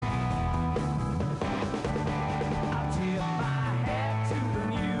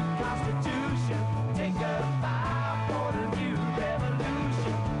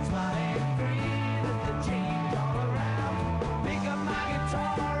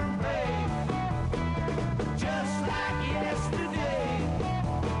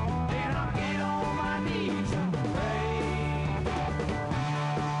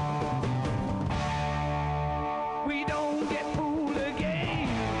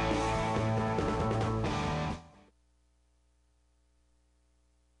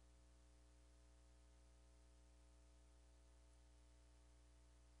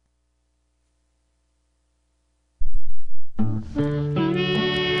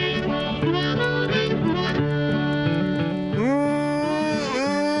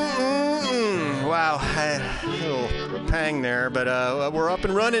pang there, but we're up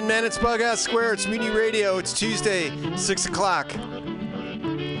and running, man. It's BughouseSquare. It's MutinyRadio. It's Tuesday, 6 o'clock.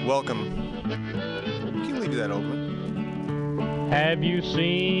 Welcome. You can leave that open. Have you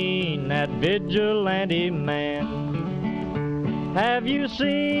seen that vigilante man? Have you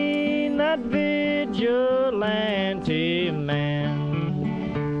seen that vigilante man?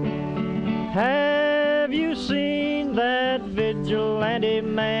 Have you seen that vigilante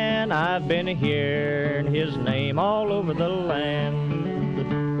man? I've been hearing his name all over the land.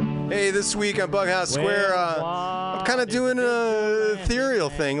 Hey, this week on BughouseSquare, I'm kind of doing a ethereal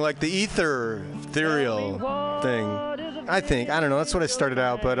thing, like the ethereal thing. I think. I don't know. That's what I started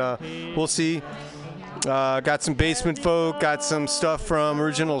out, but we'll see. Got some basement folk, got some stuff from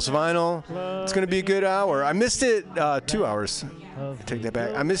Originals Vinyl. It's going to be a good hour. I missed it 2 hours. I take that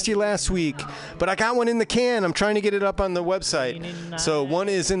back. I missed you last week, but I got one in the can. I'm trying to get it up on the website. So one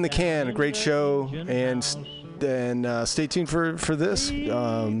is in the can. A great show, and stay tuned for this,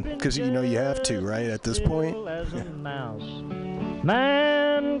 because you know you have to, right, at this point.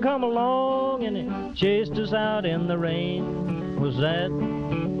 Man come along and he chased us out in the rain. Was that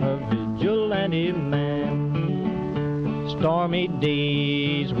a vigilante man? Stormy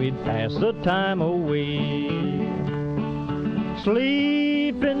days we'd pass the time away,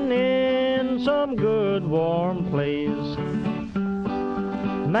 sleeping in some good warm place.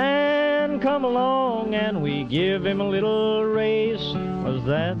 Man come along and we give him a little race. Was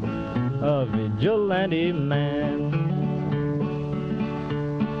that a vigilante man?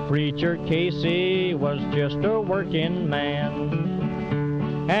 Preacher Casey was just a working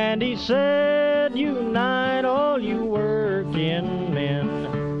man, and he said, unite all you working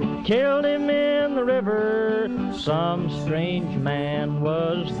men. Killed him in the river, some strange man.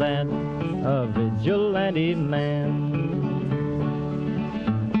 Was that a vigilante man?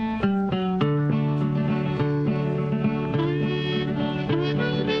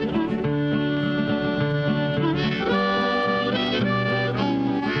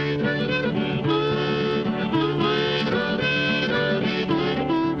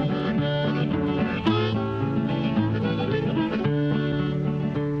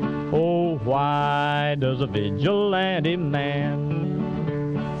 Why does a vigilante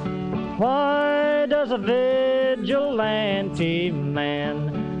man, why does a vigilante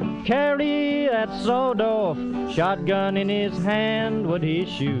man carry that sawed-off shotgun in his hand? Would he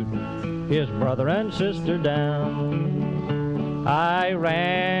shoot his brother and sister down? I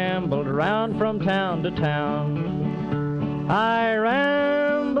rambled around from town to town, I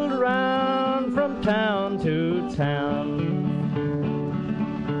rambled around from town to town,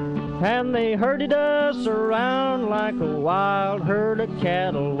 and they herded us around like a wild herd of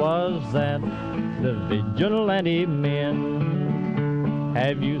cattle. Was that the vigilante men?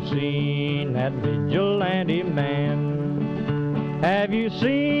 Have you seen that vigilante man? Have you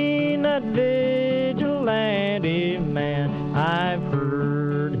seen that vigilante man? I've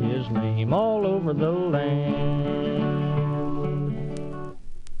heard his name all over the land.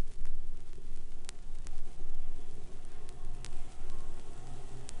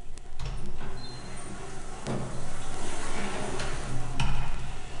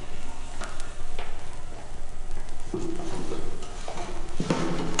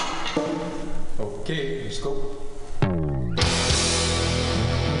 Okay, let's go.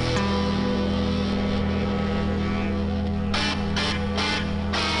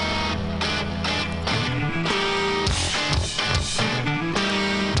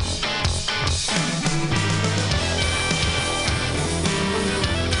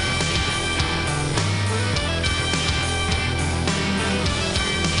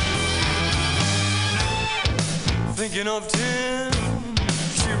 Thinking of Tim,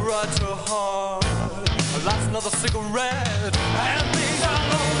 she writes her heart, lights another cigarette, and things are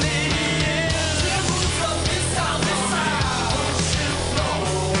lonely. Tim moves from this town, this side, ocean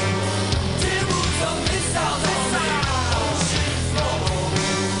floor. Tim moves from this town, this side, ocean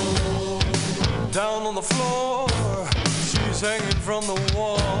floor. Down on the floor, she's hanging from the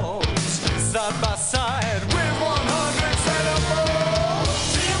walls, side by side with 100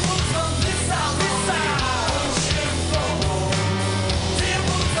 centimeters. Tim moves from this town, this side.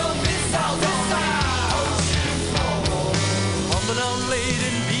 Down late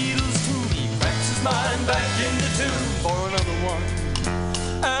in Beatles tune, he cracks his mind back into tune for another one.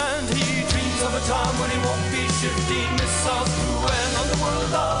 And he dreams of a time when he won't be shifting missiles through an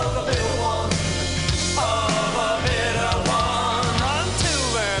underworld of a bitter one, of a bitter one. Until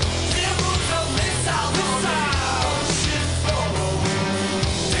then, he moves from this south to south, ocean floor.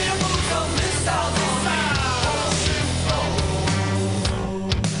 He moves from this south to south, ocean floor.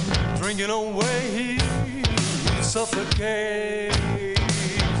 Drinking away suffocate.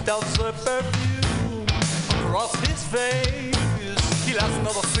 Doubts the perfume across his face. He lights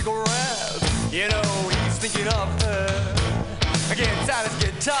another cigarette. You know he's thinking of her. Again, out his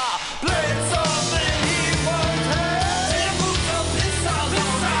guitar, playing something he won't hear. Tim moves up this house,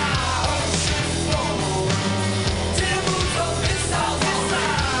 ocean floor. Tim moves up this house,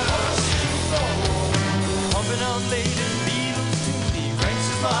 ocean floor. Pumping on laden Beatles tune, he cranks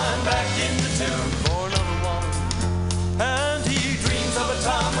his mind back into tune for another one. And he dreams of a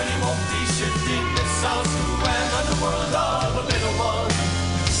time when he won't be shifting missiles to an underworld of a bitter one,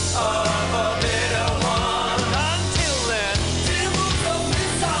 of a bitter one. Until then, Tim moves up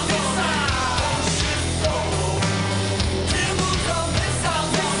this house, ocean floor. Tim moves up this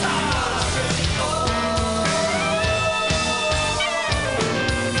house, ocean floor.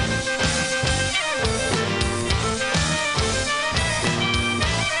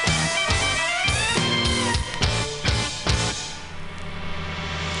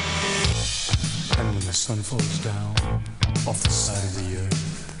 And when the sun falls down off the side of the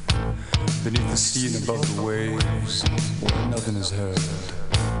earth, beneath the sea and above the waves, where nothing is heard,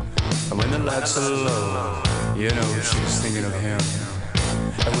 and when the lights are low, you know she's thinking of him.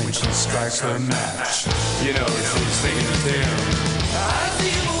 And when she strikes her match, you know she's thinking of him. As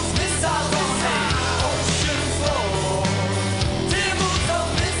he moves this house, ocean floor. Tim moves up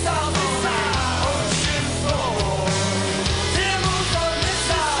this house, ocean floor. Tim moves up this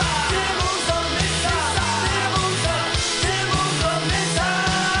house, Tim moves up this house, Tim moves up this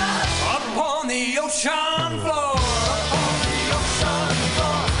house. Up on the ocean floor. Up on the ocean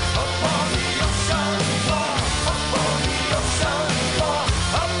floor. Up on the ocean floor. Up on the ocean floor.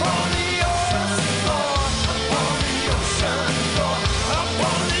 Up on the ocean floor. Up on the ocean floor. Up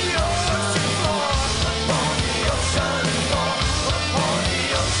on the ocean floor. Up on the ocean floor. Up on the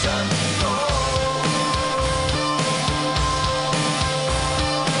ocean floor.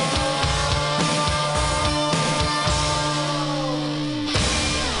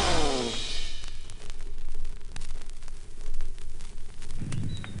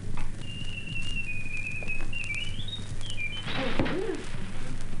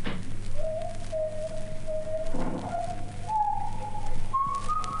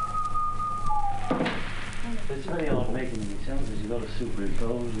 It's really not making any sense because you've got to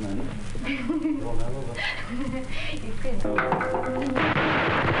superimpose and then You could.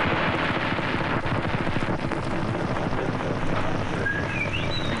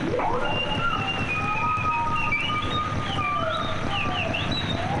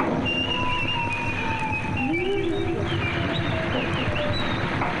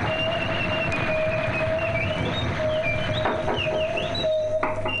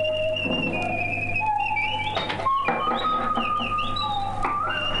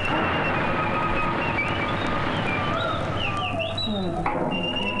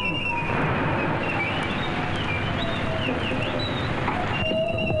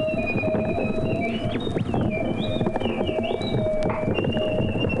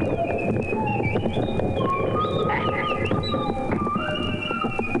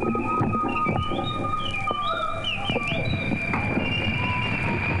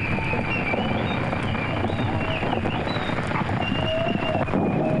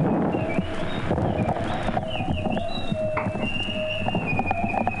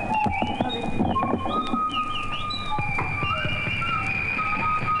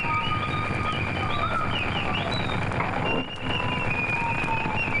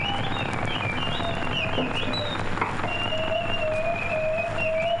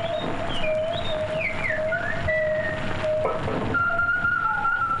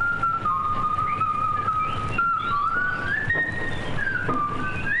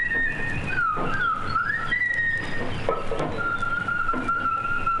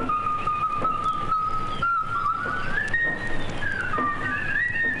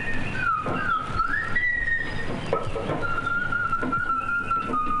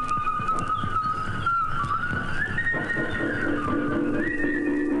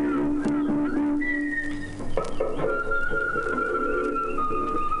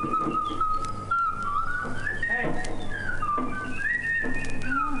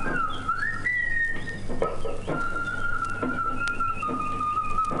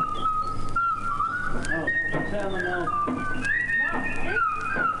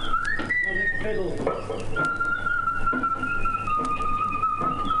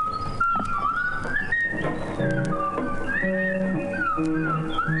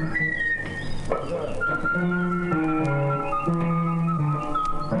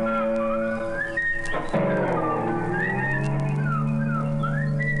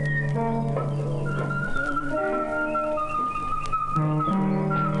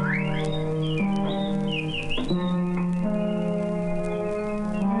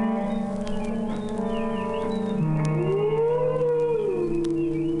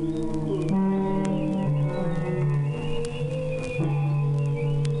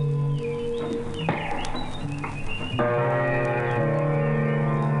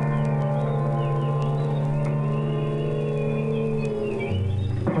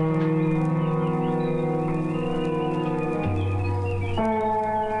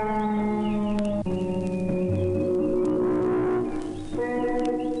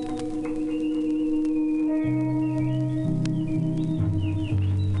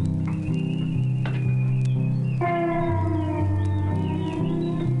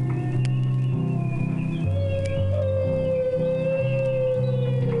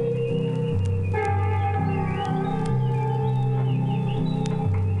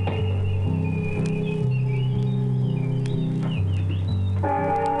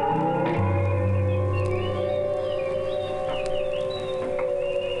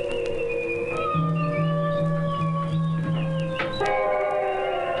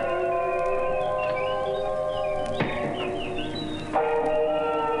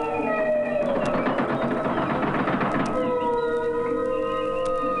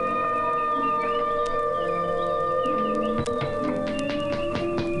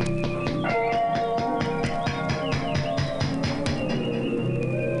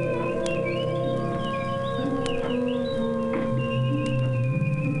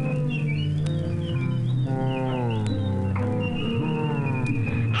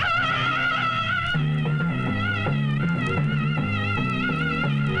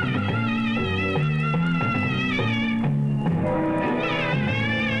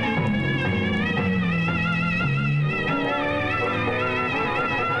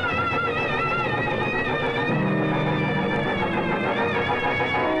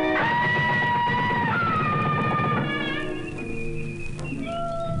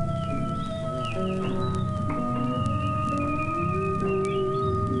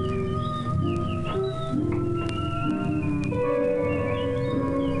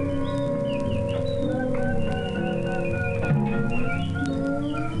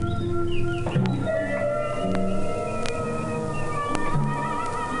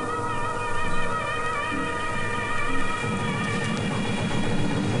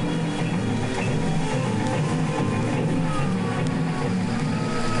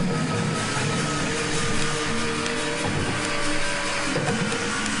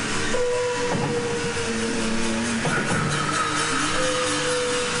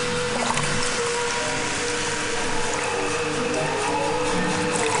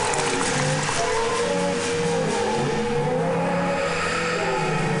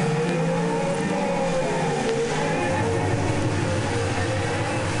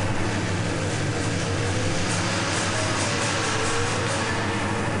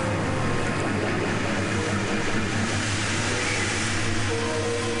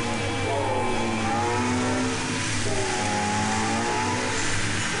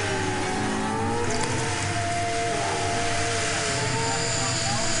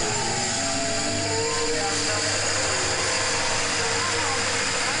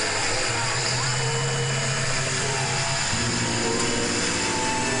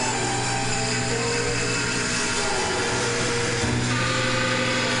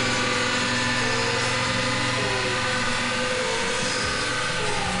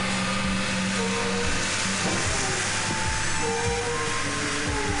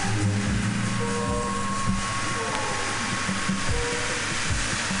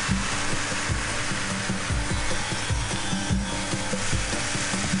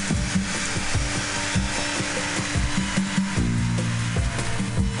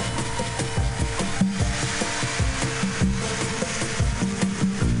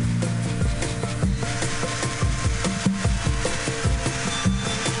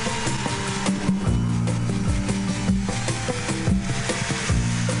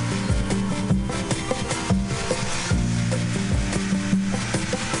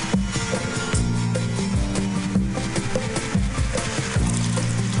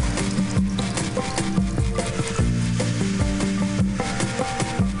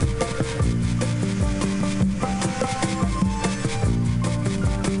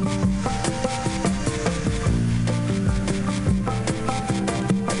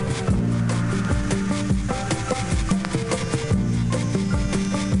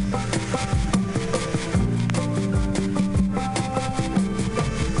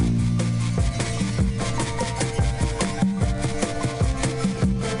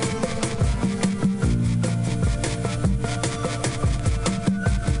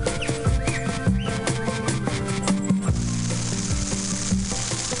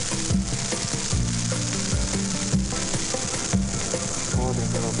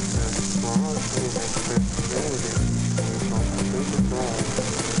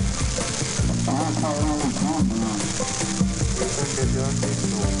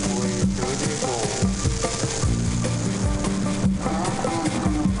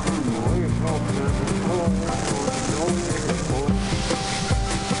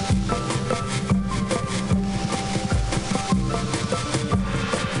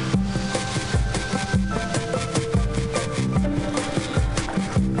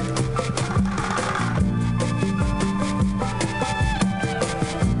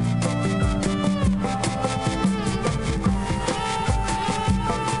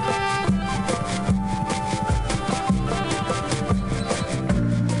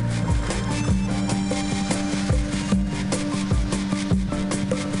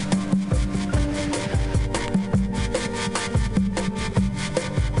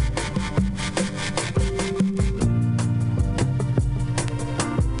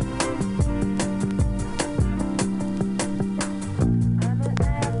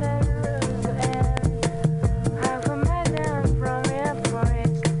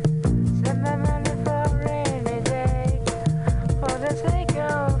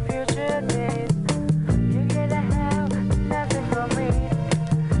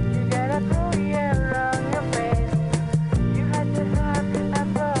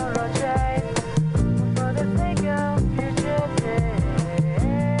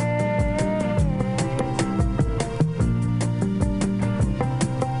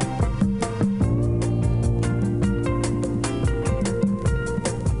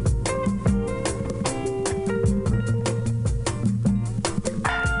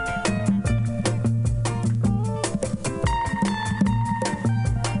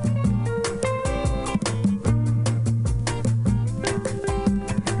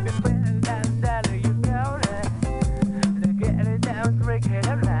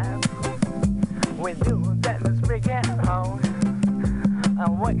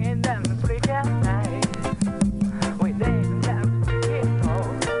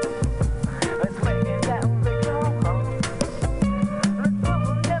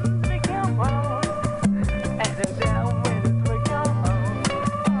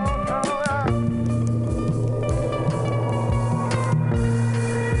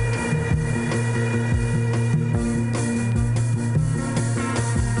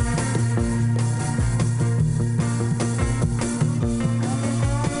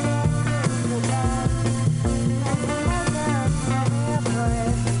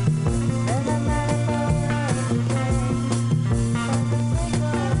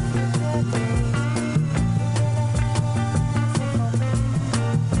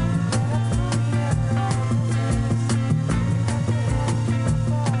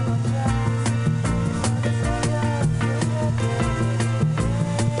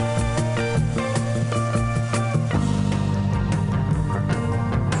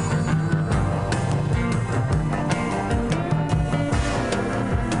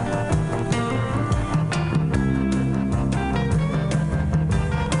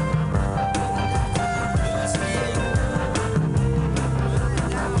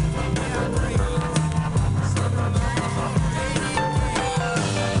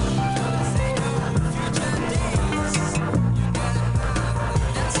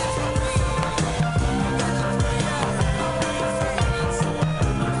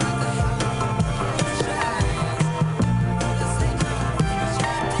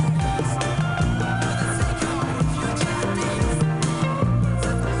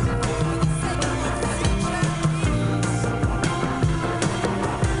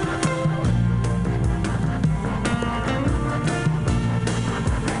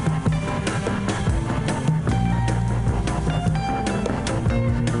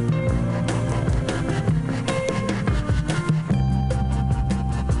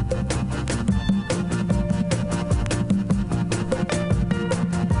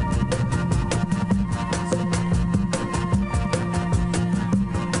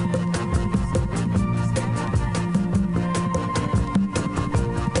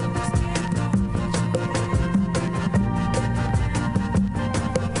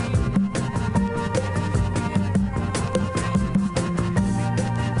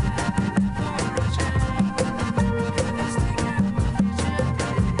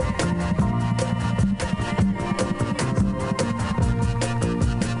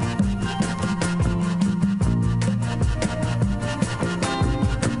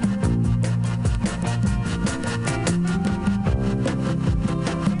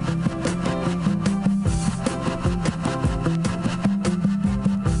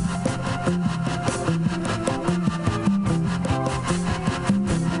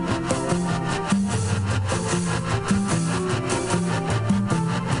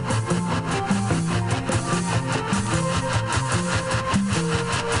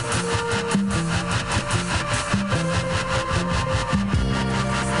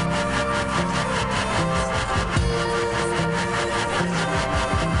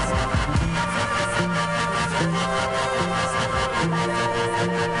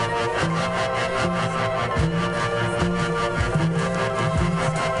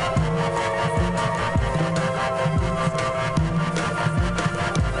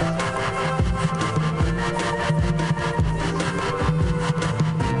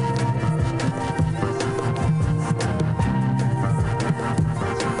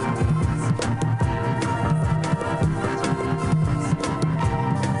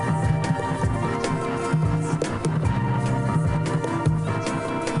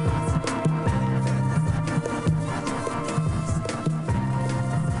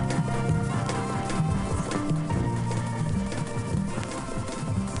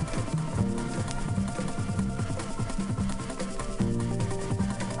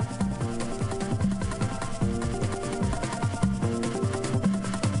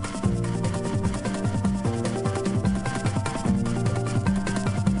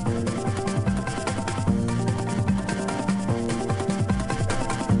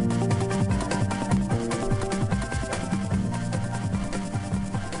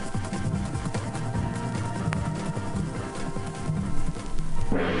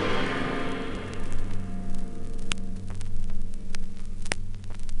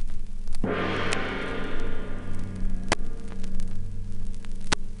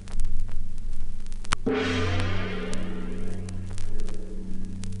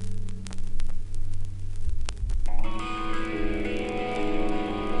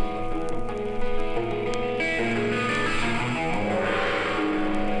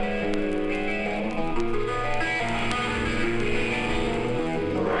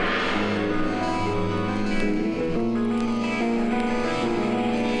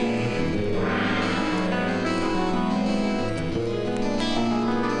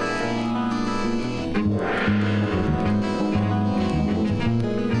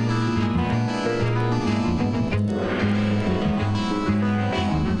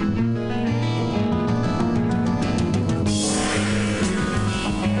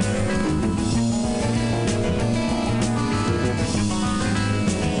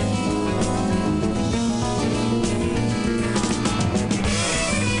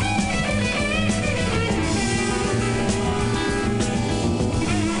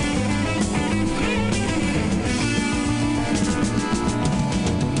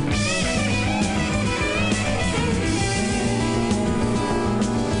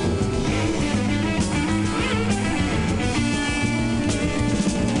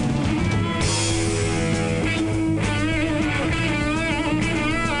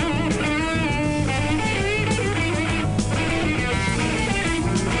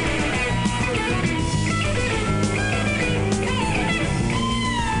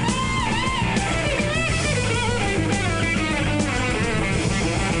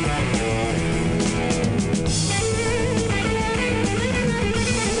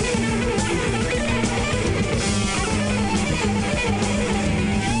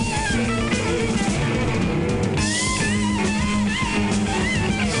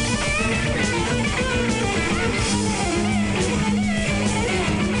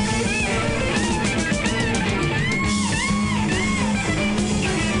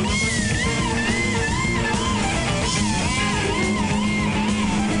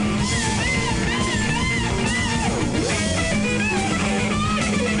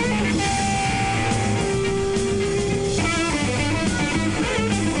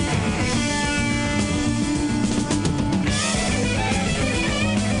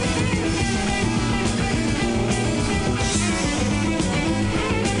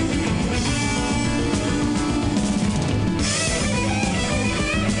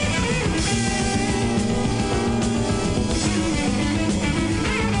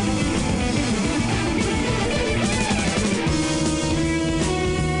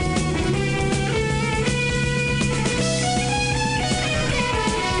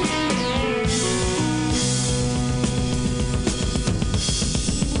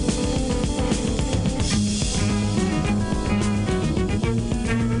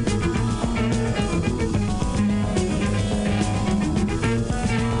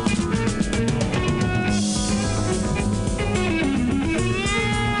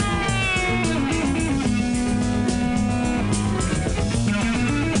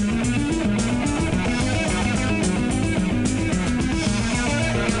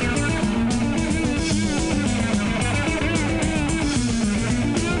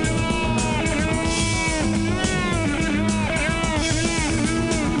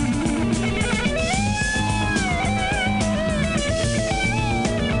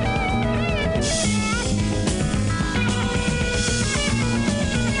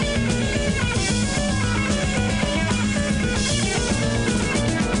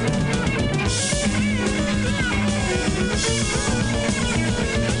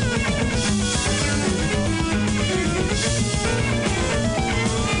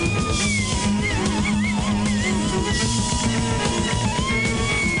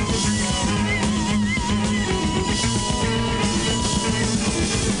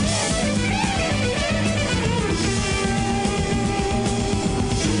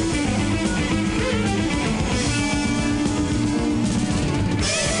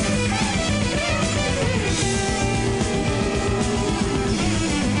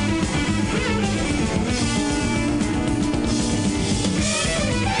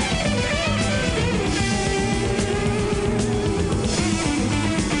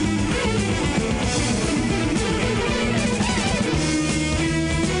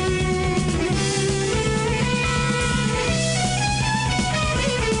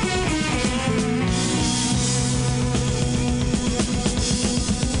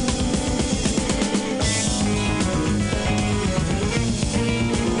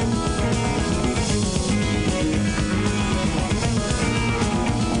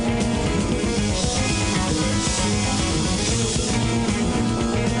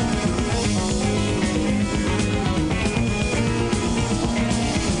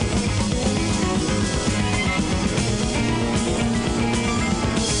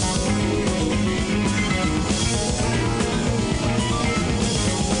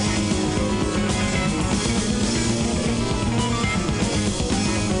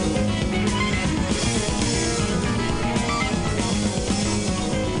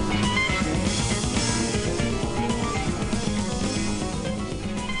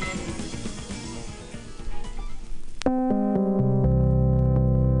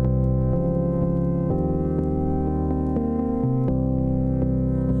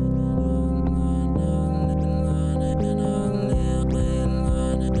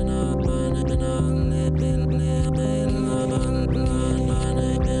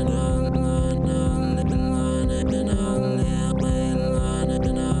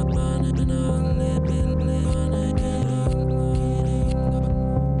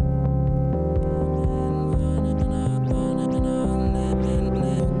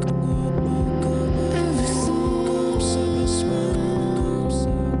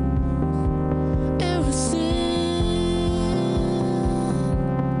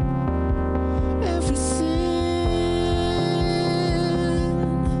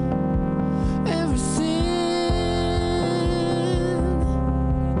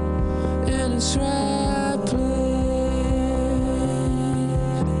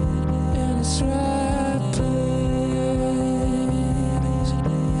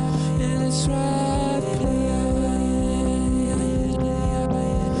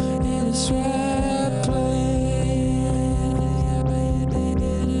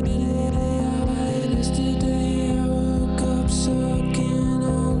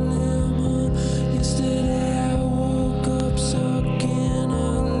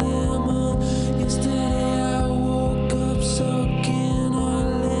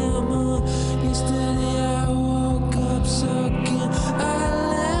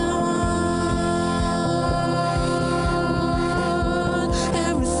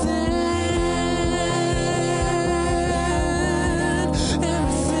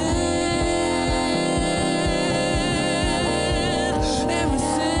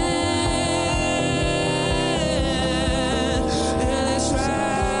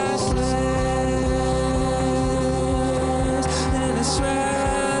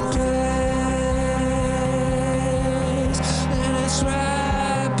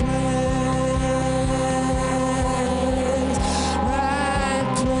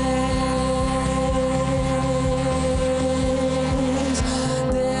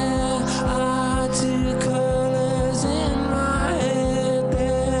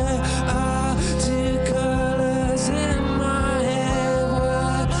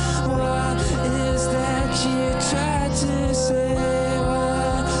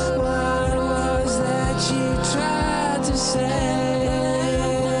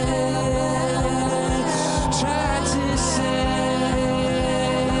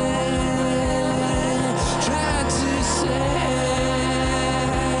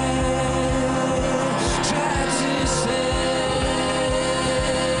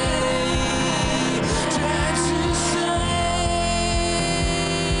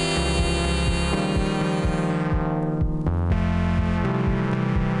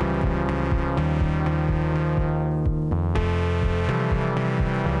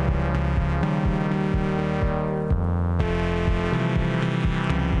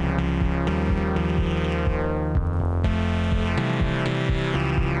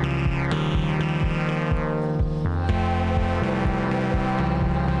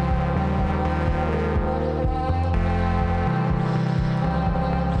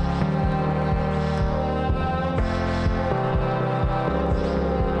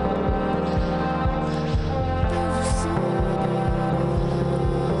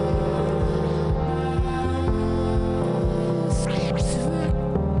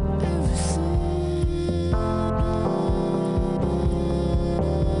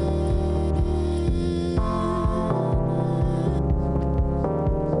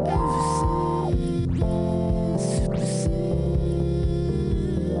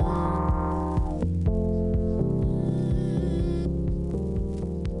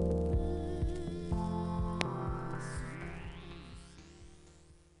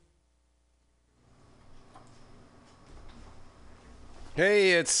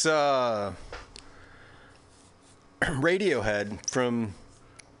 Hey, it's Radiohead from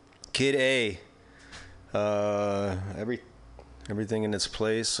Kid A. Everything in its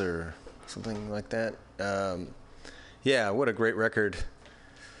place, or something like that. Yeah, what a great record.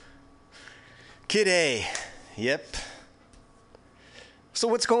 Kid A. Yep. So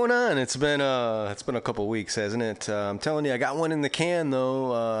what's going on? It's been a couple weeks, hasn't it? I'm telling you, I got one in the can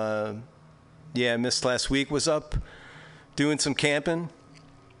though. Yeah, I missed last week. Was up doing some camping.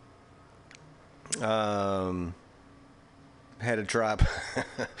 Had to drop.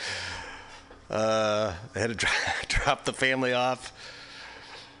 I had to drop the family off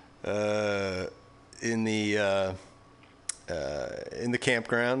in the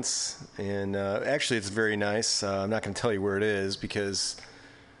campgrounds, and actually it's very nice. I'm not going to tell you where it is because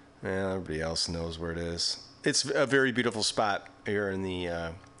everybody else knows where it is. it's a very beautiful spot here in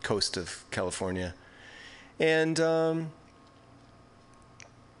the coast of California. And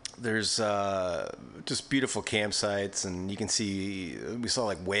there's just beautiful campsites, and you can see, we saw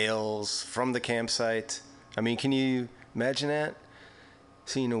like whales from the campsite. I mean, can you imagine that?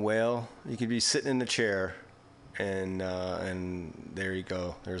 Seeing a whale? You could be sitting in a chair, and there you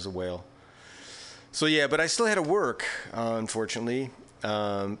go. There's a whale. So yeah, but I still had to work, unfortunately.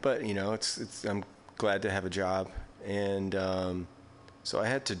 But you know, it's I'm glad to have a job, and so I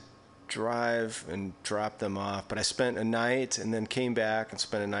had to drive and drop them off. But I spent a night, and then came back and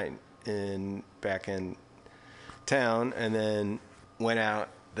spent a night back in town, and then went out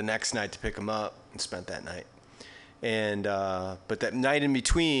the next night to pick them up and spent that night. And but that night in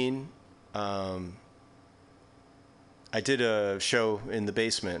between, I did a show in the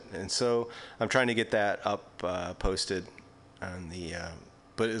basement, and so I'm trying to get that up posted on the.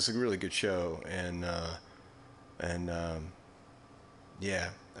 But it was a really good show, and yeah,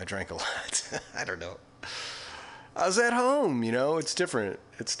 I drank a lot. I don't know. I was at home, you know. It's different.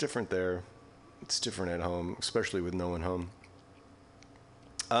 It's different there. It's different at home, especially with no one home.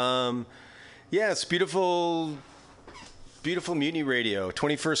 Yeah, it's beautiful. Beautiful Mutiny Radio,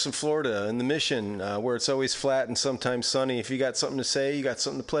 21st in Florida, in the Mission, where it's always flat and sometimes sunny. If you got something to say, you got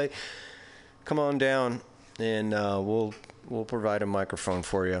something to play, come on down, and we'll provide a microphone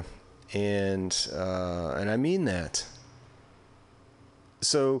for you, and I mean that.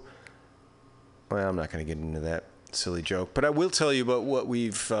 So, well, I'm not going to get into that silly joke, but I will tell you about what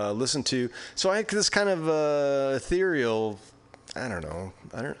we've listened to. So I had this kind of ethereal, I don't know,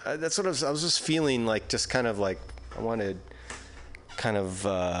 that's what I was just feeling like, just kind of like I wanted. Kind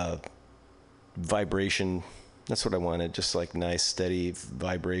of vibration. That's what I wanted. Just like nice, steady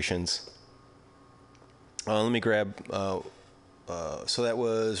vibrations. Let me grab. So that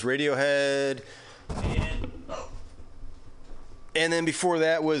was Radiohead, and then before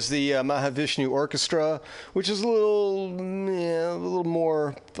that was the Mahavishnu Orchestra, which is a little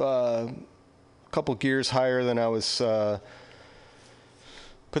more, a couple gears higher than I was.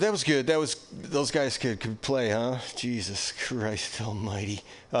 But that was good. Those guys could play, huh? Jesus Christ Almighty.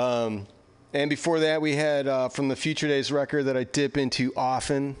 And before that, we had from the Future Days record that I dip into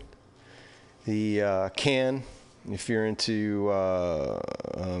often, the Can. If you're into,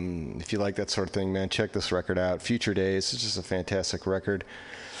 if you like that sort of thing, man, check this record out. Future Days. It's just a fantastic record.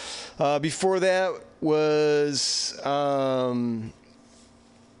 Before that was.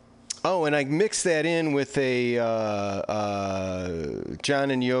 Oh, and I mixed that in with a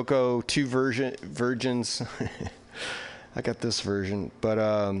John and Yoko two versions. I got this version, but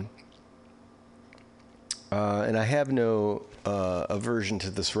and I have no aversion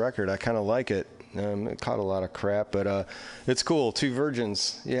to this record. I kind of like it. It caught a lot of crap, but it's cool. Two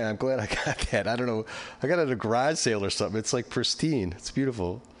virgins. Yeah, I'm glad I got that. I don't know. I got it at a garage sale or something. It's like pristine. It's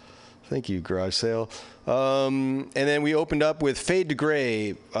beautiful. Thank you, garage sale. And then we opened up with Fade to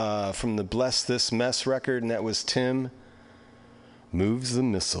Gray from the Bless This Mess record, and that was Tim Moves the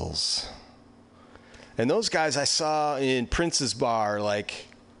Missiles. And those guys I saw in Prince's Bar like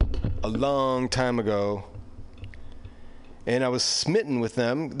a long time ago, and I was smitten with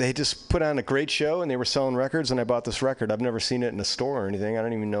them. They just put on a great show, and they were selling records, and I bought this record. I've never seen it in a store or anything. I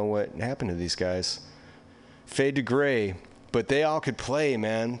don't even know what happened to these guys. Fade to Gray. But they all could play,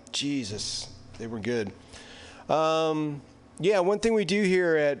 man. Jesus, they were good. Yeah, one thing we do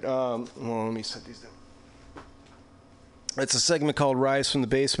here at... well, let me set these down. It's a segment called Rise from the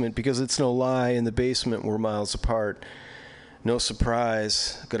Basement, because it's no lie, in the basement we're miles apart. No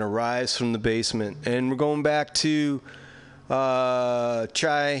surprise. Gonna rise from the basement. And we're going back to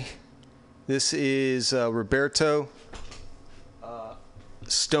Chai. This is Roberto.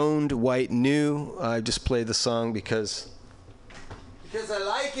 Stoned White New. I just played the song because I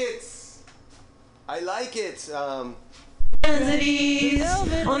like it. I like it. Hands at ease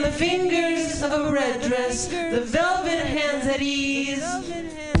on the fingers of a red dress. The velvet hands at ease.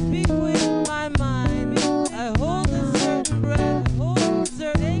 Speak with my mind. I hold a certain breath.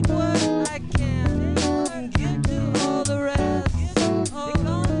 Take what I can and give to all the rest. They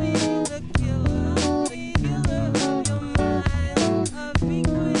call me the killer of your mind. A big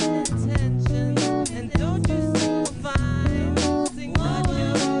with intention, and don't you see fine? Sing what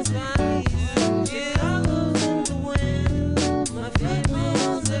you're trying. It all goes in the wind. My feet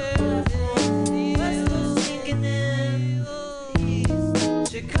will serve it. West Coast sinking in.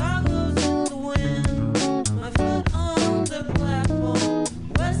 East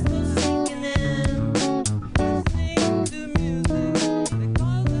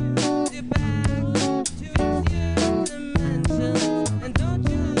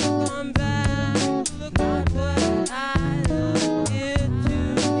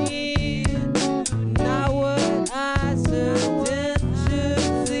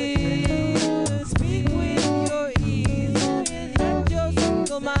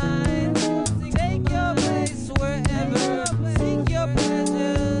mind. Take your place wherever. Seek your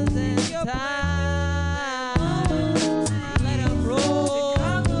pleasures and time. Let 'em roll.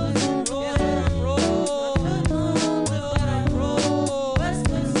 Let 'em roll. Let 'em roll. West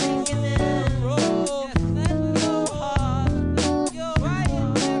Coast singing in. Roll. Let your heart. Your right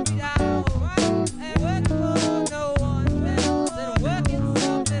every hour. Work for no one else. And working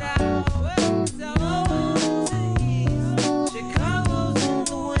something out. Chicago's in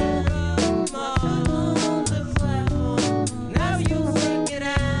the wind. My foot on the platform. Now you work it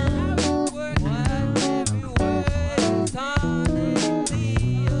out. What every word is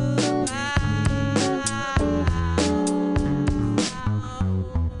hauntingly about.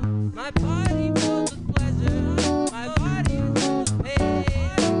 My body fills with pleasure. My body fills with pain.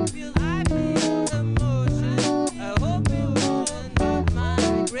 I feel emotion. I hope it won't hurt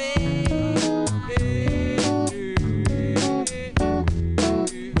my grave.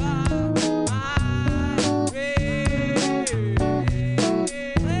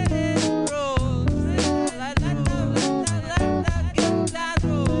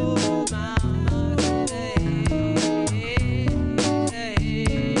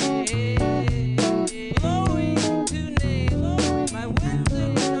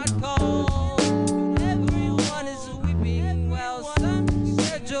 Everyone is weeping while some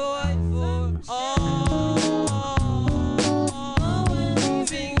share joy for all.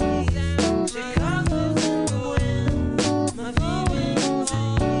 Singing down Chicago's in the wind. My feelings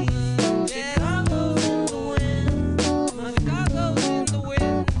ease. Chicago's in the wind. My Chicago's in the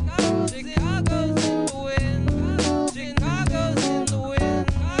wind. Chicago's in the wind. Chicago's in the wind.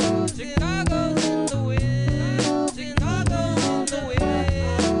 Chicago's in the wind. Chicago's in the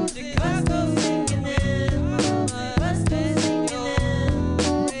wind. Chicago's sinking in. West Coast sinking in.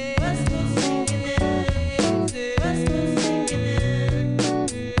 West Coast sinking in. West Coast sinking in.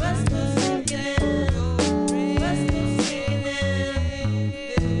 West Coast sinking in. West Coast sinking in.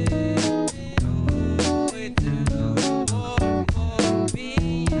 It do walk for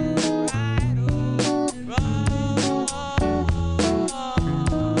being right or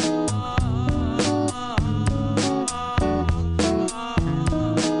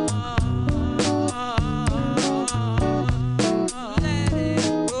Let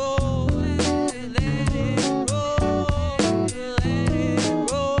it roll, let it roll, let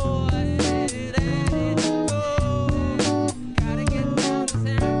it roll, let it roll. Gotta get down to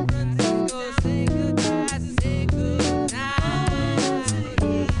San Francisco, say goodbye, say goodnight.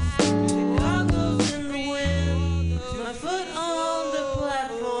 Chicago's in the wind, my foot on the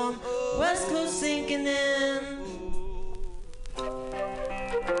platform, West Coast sinking in.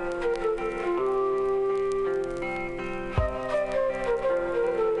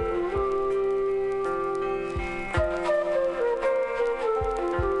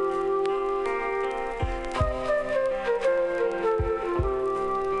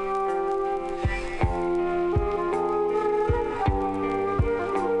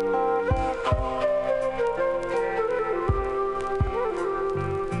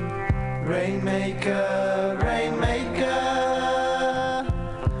 Rainmaker, rainmaker,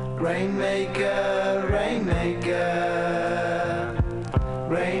 rainmaker, rainmaker,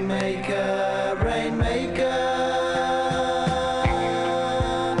 rainmaker, rainmaker.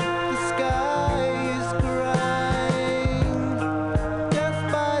 The sky is crying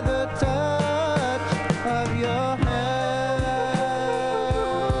just by the touch of your hand.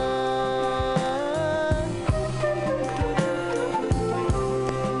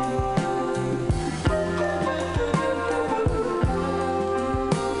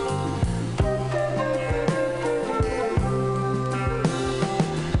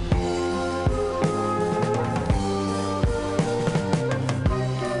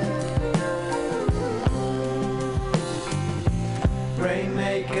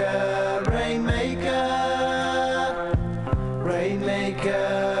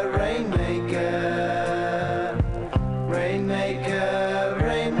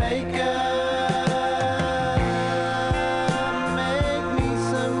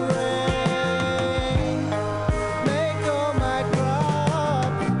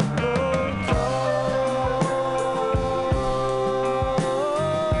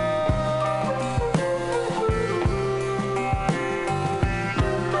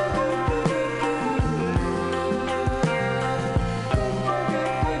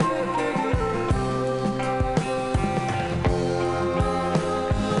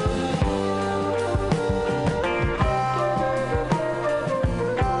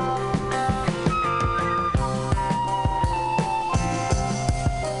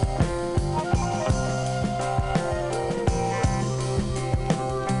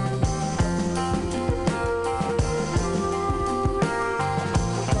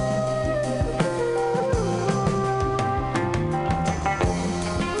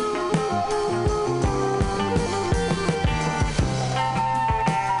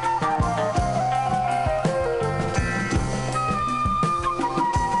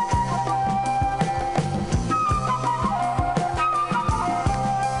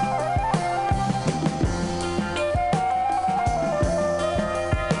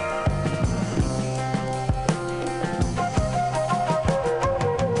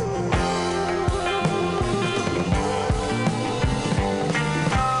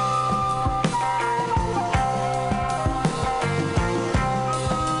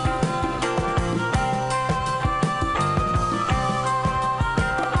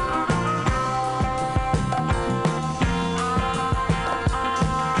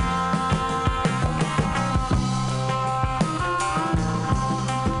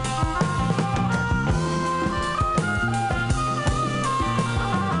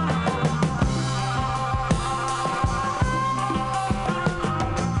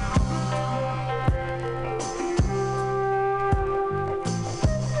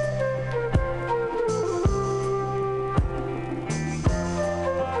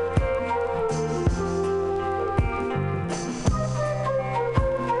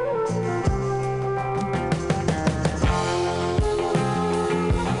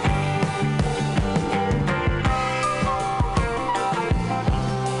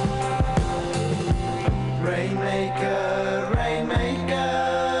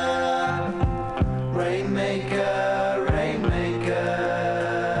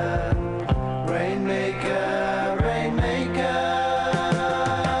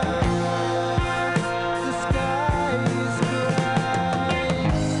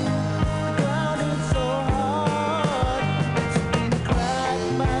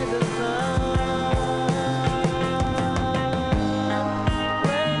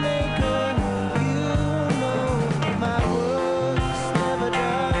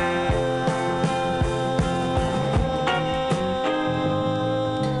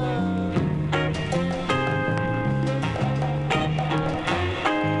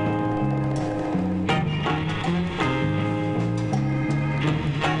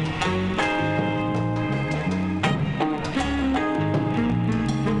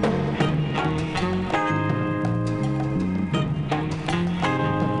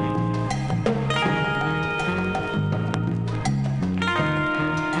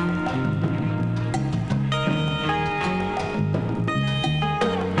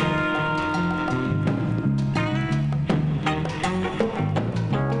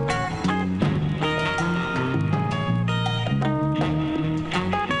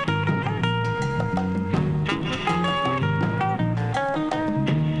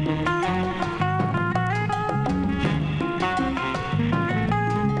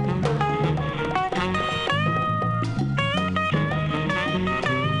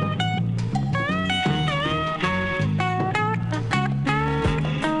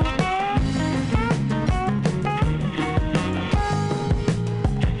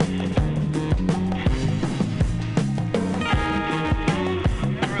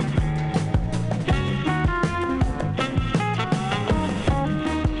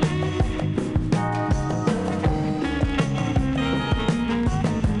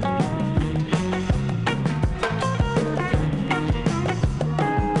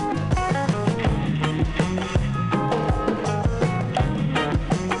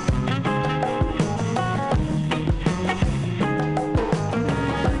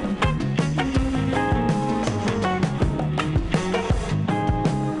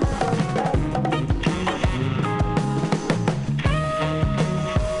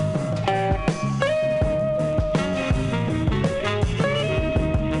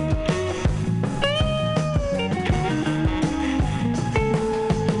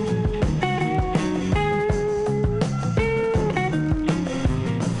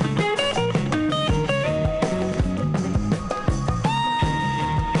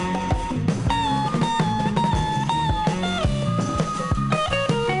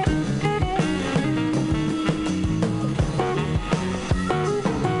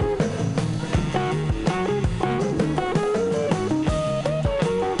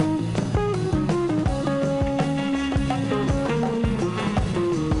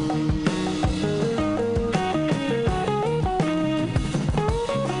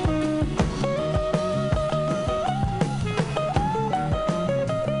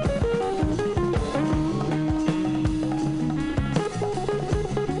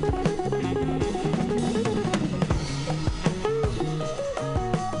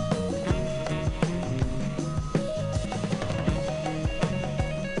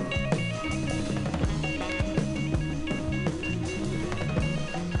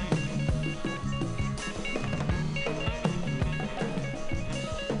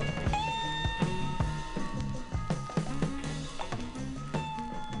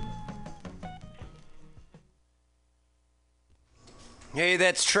 Hey,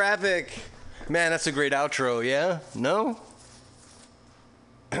 that's Traffic. Man, that's a great outro, yeah? No?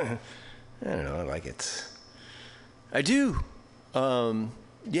 I don't know, I like it. I do.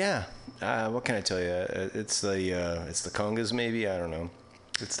 Yeah. What can I tell you? It's the congas, maybe? I don't know.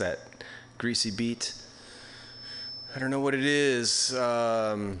 It's that greasy beat. I don't know what it is.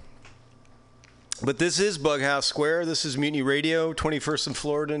 But this is BughouseSquare. This is Mutiny Radio, 21st in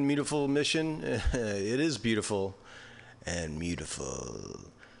Florida in beautiful Mission. It is beautiful and beautiful.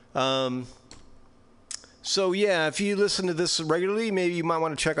 So yeah, if you listen to this regularly, maybe you might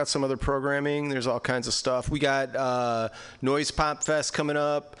want to check out some other programming. There's all kinds of stuff. We got Noise Pop Fest coming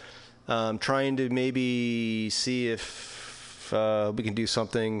up. Trying to maybe see if we can do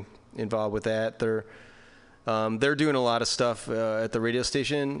something involved with that. They're doing a lot of stuff at the radio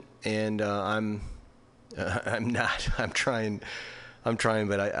station, and I'm not. I'm trying,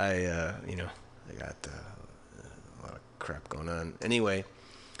 but I got a lot of crap going on. Anyway,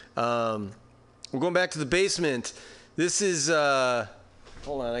 we're going back to the basement. This is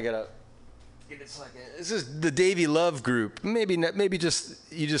hold on, I gotta give it a second. This is the Davey Love Group. Maybe not, maybe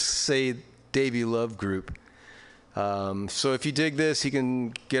just you just say Davey Love Group. So if you dig this, you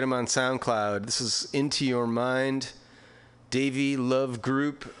can get them on SoundCloud. This is Into Your Mind, Davey Love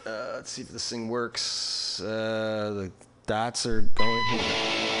Group. Let's see if this thing works. The dots are going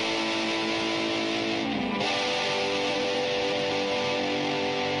here.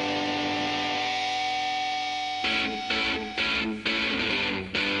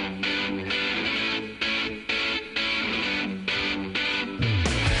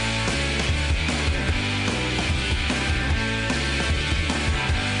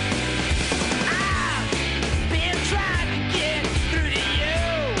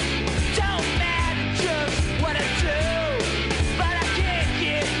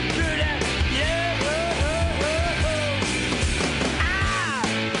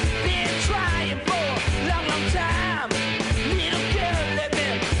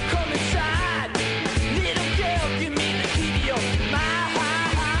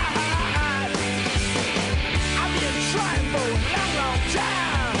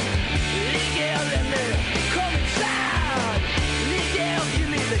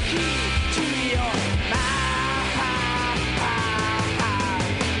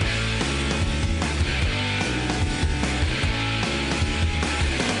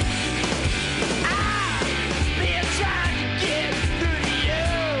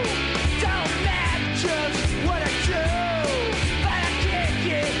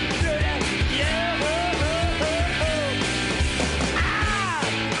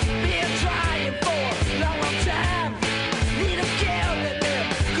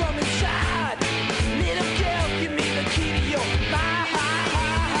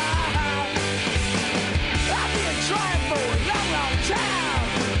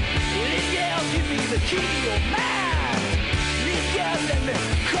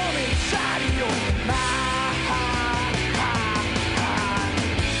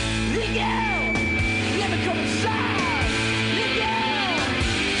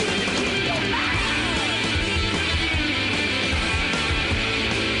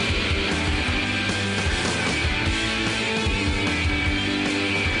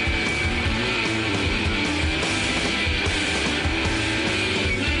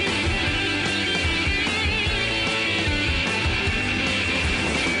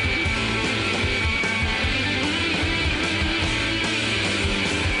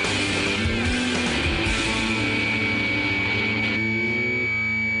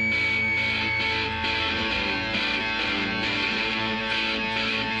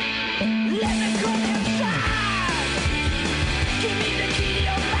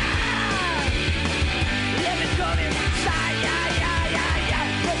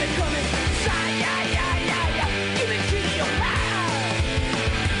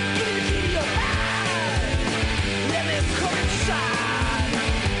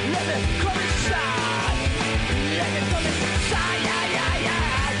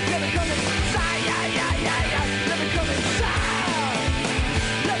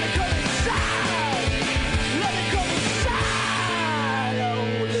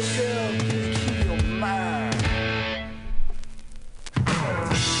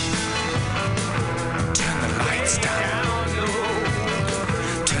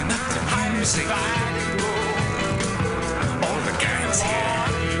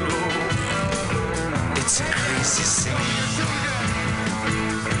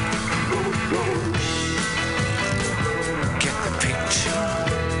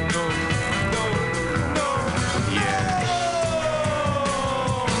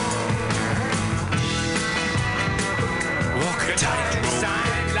 Tight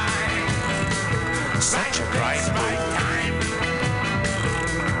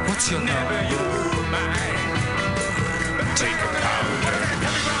But you'll never you mind. Take a powder.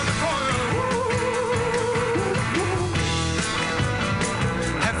 Coming round the corner.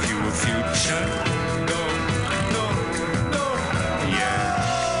 Have you a future? No, no, no. Yeah.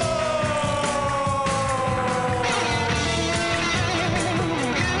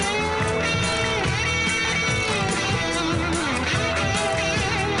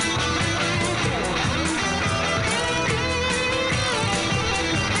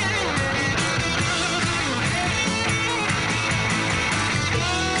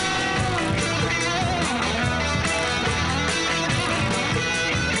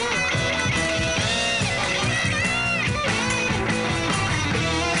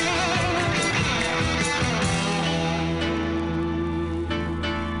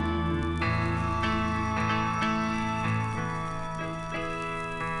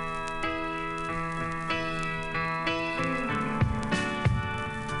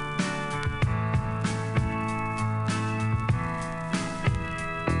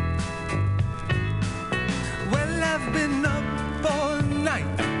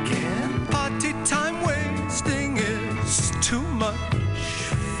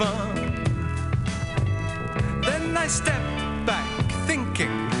 Then I step back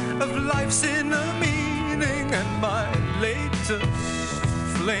thinking of life's inner meaning and my latest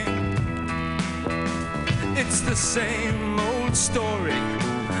fling. It's the same old story,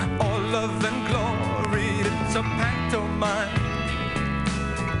 all love and glory, it's a pantomime.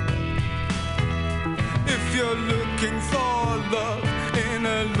 If you're looking for love in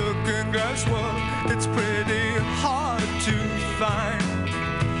a looking glass world, it's pretty hard to find.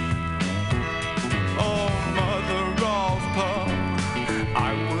 Oh, mother of pearl,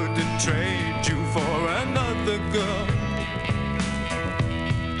 I wouldn't trade you for another girl.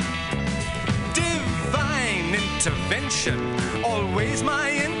 Divine intervention, always my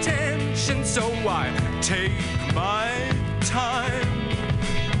intention, so I take my time.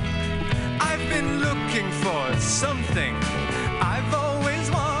 I've been looking for something I've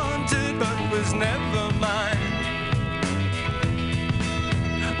always wanted but was never mine.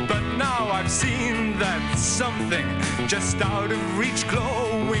 But now I've seen that something just out of reach,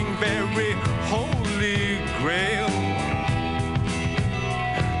 glowing very holy grail.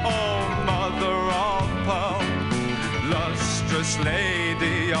 Oh, mother of pearl, lustrous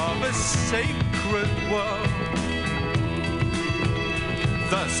lady of a sacred world.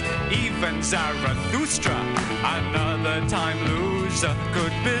 Thus, even Zarathustra, another time loser,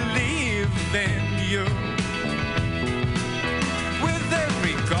 could believe in you. With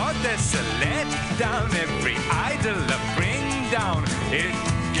every goddess a let down, every idol a bring down, it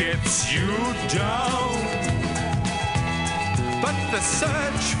gets you down. But the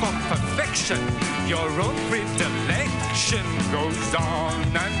search for perfection, your own predilection, goes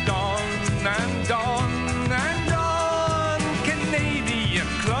on and on and on and on. Canadian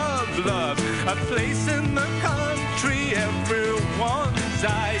club love, a place in the country, everyone's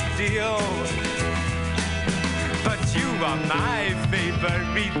ideal. But you are my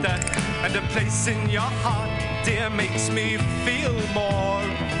favorita, and a place in your heart, dear, makes me feel more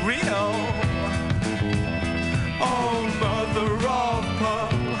real. Oh, mother of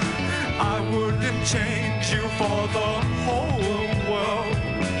pearl, I wouldn't change you for the whole world.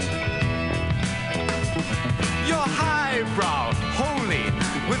 You're highbrow, holy,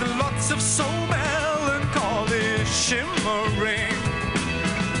 with lots of soul melancholy shimmering.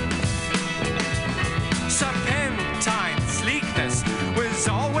 Serpentine sleekness was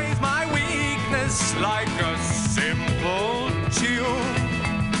always my weakness, like a simple tune.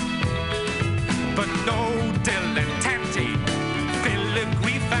 But no dilettante,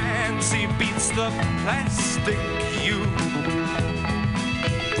 filigree fancy beats the plastic you.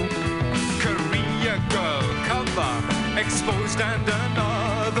 Korea girl cover, exposed and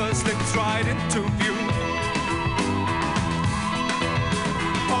another slips right into view.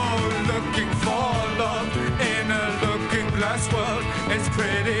 Oh, looking for love in a looking glass world, it's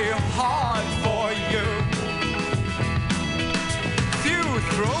pretty hard for you. Few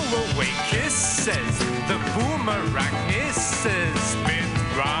throwaway kisses, the boomerang misses, spin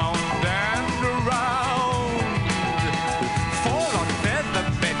round and around. Fall on feather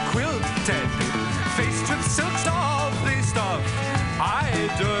bed quilted, faced with silk softly stuff,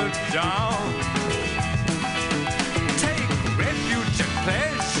 eider down. Take refuge and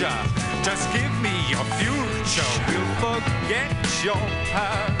pleasure, just give me your future, we'll forget your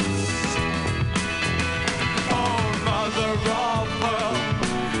past. Oh, mother of pearl,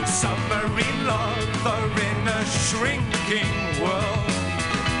 submarine lover in a shrinking world.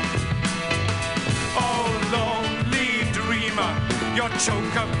 Oh, lonely dreamer, your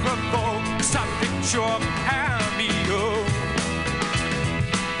choke up, provoke, stop picture of cameo.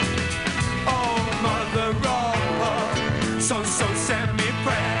 Oh, mother of so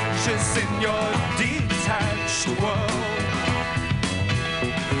semi-precious in your detached world.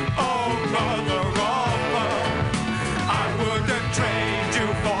 Oh, mother of I wouldn't trade you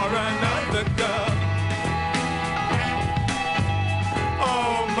for another girl.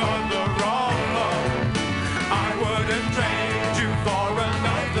 Oh, mother of I wouldn't trade you for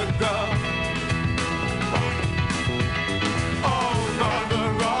another girl. Oh, mother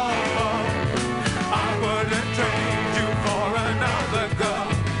of I wouldn't trade you for another girl.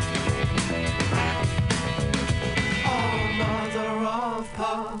 Oh, mother of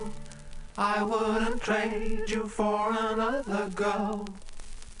pearl, I wouldn't trade you for another girl.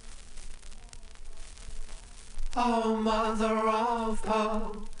 Oh, mother of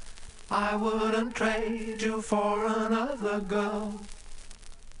pearl, I wouldn't trade you for another girl.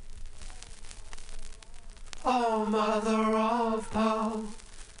 Oh, mother of pearl,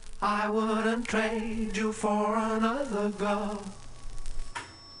 I wouldn't trade you for another girl.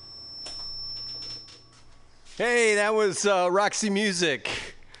 Hey, that was Roxy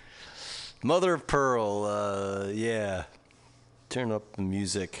Music. Mother of Pearl. Yeah. Turn up the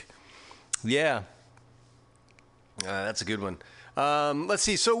music. Yeah. That's a good one. Let's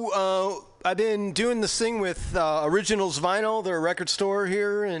see. So I've been doing this thing with Originals Vinyl, their record store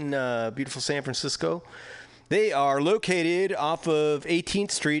here in beautiful San Francisco. They are located off of 18th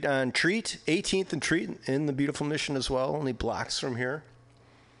Street on Treat, 18th and Treat in the beautiful Mission as well, only blocks from here.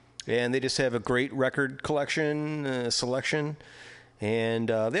 And they just have a great record collection, selection. And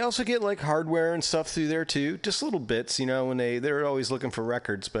they also get like hardware and stuff through there too, just little bits, you know, when they're always looking for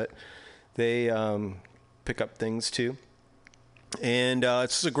records, but they pick up things too. And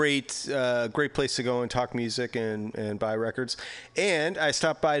it's just a great place to go and talk music and buy records. And I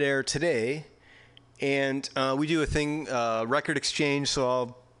stopped by there today, and we do a thing, record exchange.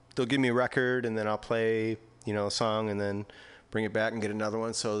 So they'll give me a record, and then I'll play, you know, a song, and then bring it back and get another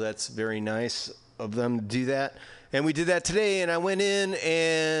one. So that's very nice of them to do that. And we did that today, and I went in,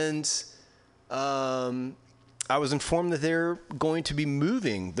 and I was informed that they're going to be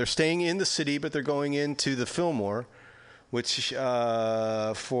moving. They're staying in the city, but they're going into the Fillmore, which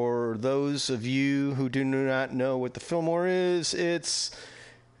for those of you who do not know what the Fillmore is, it's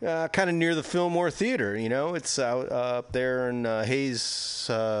kind of near the Fillmore Theater. You know, it's out up there in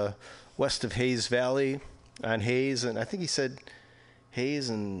Hayes, west of Hayes Valley, on Hayes, and I think he said Hayes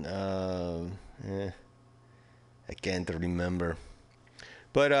and I can't remember.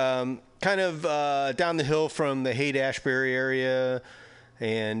 But kind of down the hill from the Haight-Ashbury area,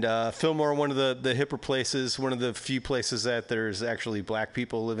 and Fillmore, one of the hipper places, one of the few places that there's actually black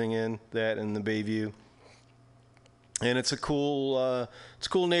people living in, that in the Bayview. And it's a cool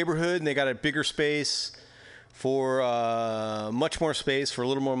neighborhood, and they got a bigger space for much more space for a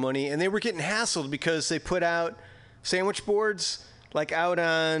little more money. And they were getting hassled because they put out sandwich boards like out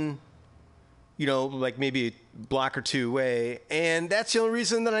on, you know, like maybe a block or two away. And that's the only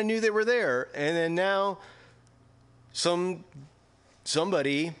reason that I knew they were there. And then now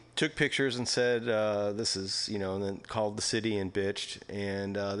somebody took pictures and said, this is, you know, and then called the city and bitched,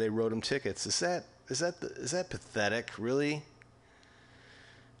 and they wrote them tickets. Is that pathetic, really?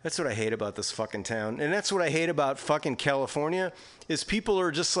 That's what I hate about this fucking town. And that's what I hate about fucking California, is people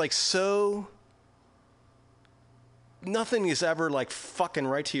are just like so... Nothing is ever like fucking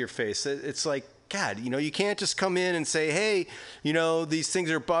right to your face. It's like, God, you know, you can't just come in and say, hey, you know, these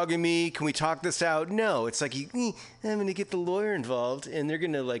things are bugging me. Can we talk this out? No, it's like, I'm going to get the lawyer involved, and they're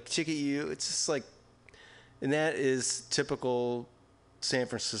going to like ticket you. It's just like, and that is typical San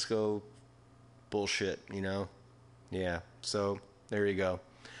Francisco bullshit, you know? Yeah, so there you go.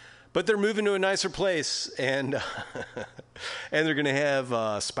 But they're moving to a nicer place, and and they're going to have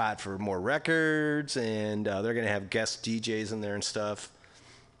a spot for more records, and they're going to have guest DJs in there and stuff.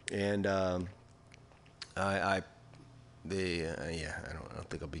 And I don't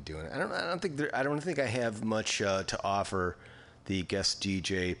think I'll be doing it. I don't think I have much to offer the guest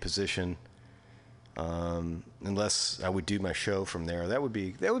DJ position, unless I would do my show from there. That would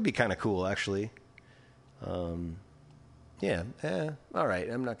be kind of cool, actually. Yeah, all right.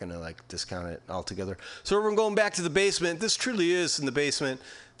 I'm not going to like discount it altogether. So we're going back to the basement. This truly is in the basement.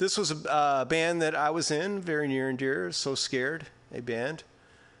 This was a band that I was in, very near and dear, So Scared, a band.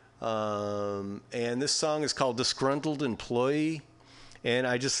 And this song is called Disgruntled Employee. And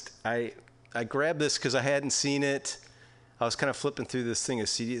I grabbed this because I hadn't seen it. I was kind of flipping through this thing of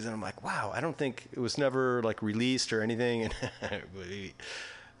CDs, and I'm like, wow, I don't think it was never like released or anything. And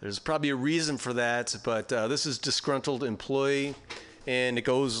there's probably a reason for that, but this is Disgruntled Employee, and it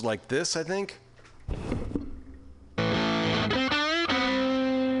goes like this, I think.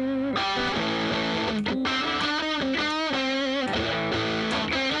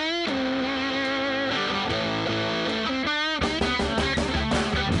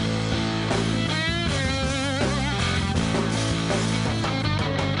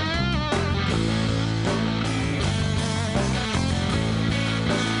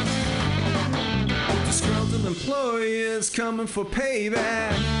 Employers coming for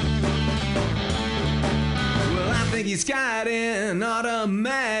payback. Well, I think he's got an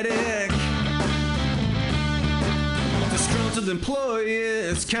automatic. Disgruntled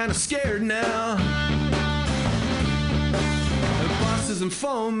employers kinda scared now. The bosses and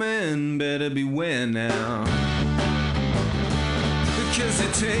foremen better beware now, because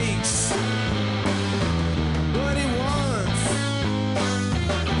it takes what he wants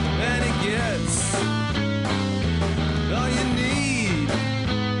and he gets all you need.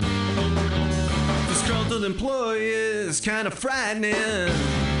 Disgruntled employees kind of frightening.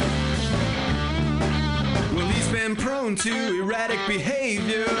 Well, he's been prone to erratic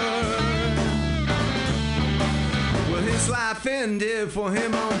behavior. Well, his life ended for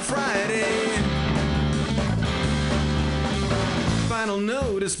him on Friday. Final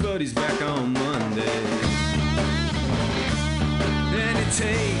notice, but he's back on Monday. And it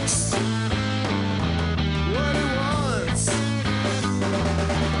takes what he wants,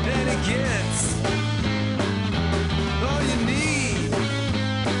 and he gets all you need.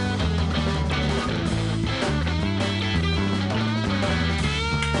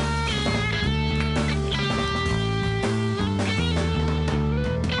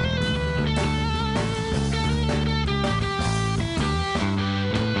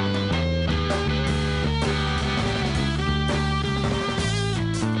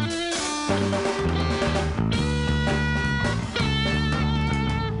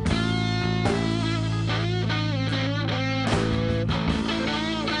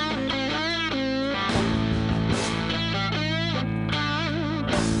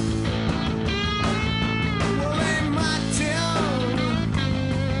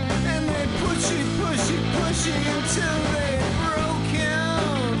 Until they broke him.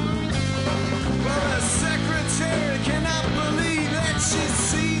 Well, the secretary cannot believe that she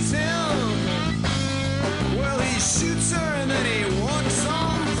sees him. Well, he shoots her and then he walks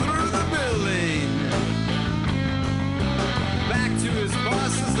on through the building back to his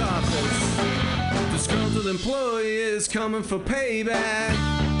boss's office. Disgruntled employees coming for payback.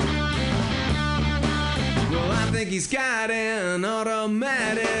 Well, I think he's got an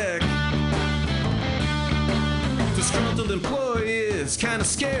automatic. Disgruntled employees kinda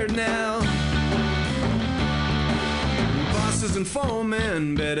scared now. Bosses and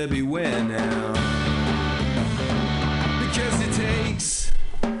foremen better beware now, because it takes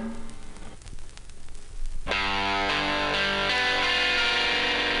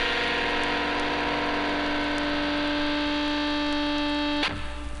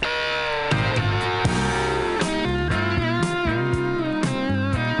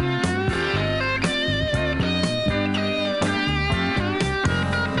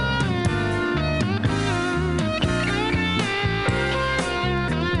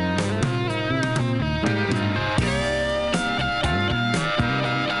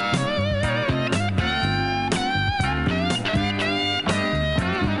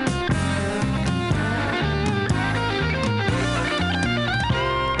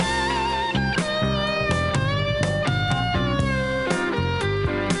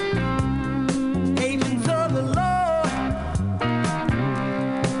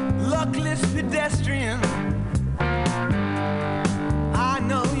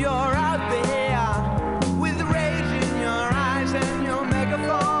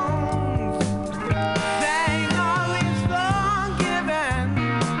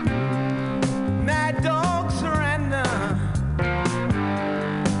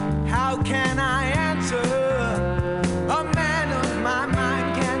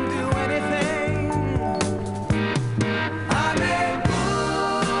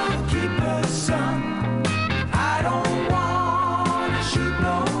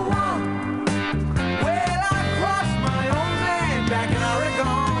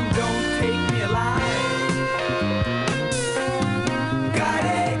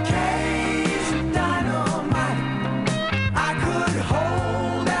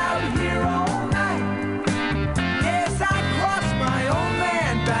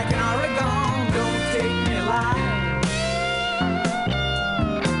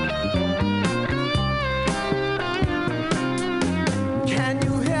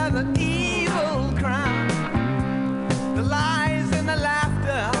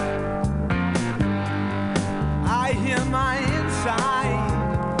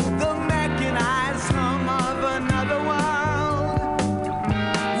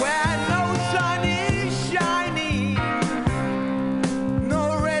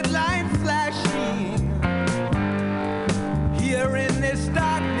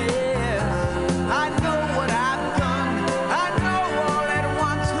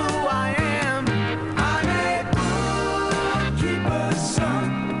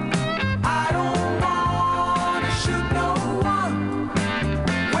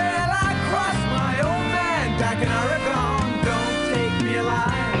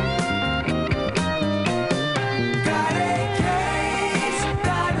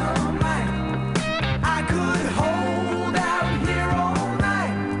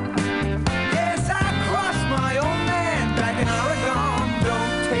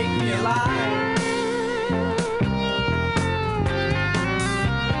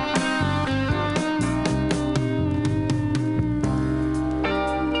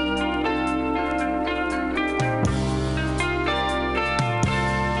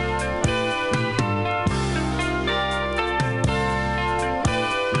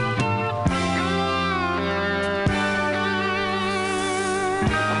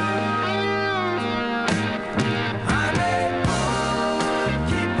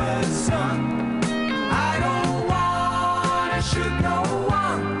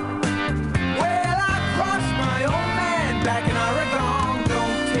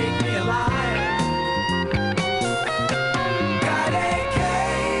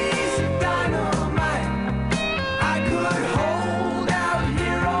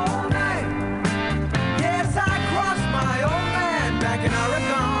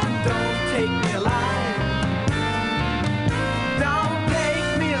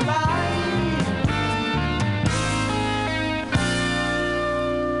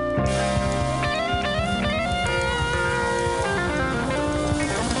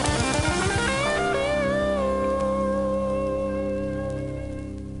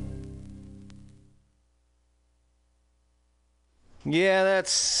Yeah,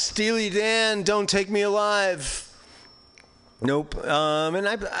 that's Steely Dan, Don't Take Me Alive. Nope.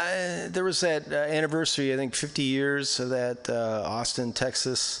 And there was that anniversary, I think 50 years of that Austin,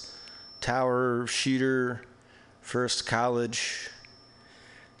 Texas tower shooter, first college.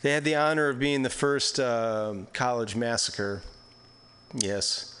 They had the honor of being the first college massacre.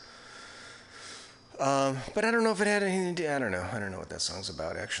 Yes. But I don't know if it had anything to do. I don't know what that song's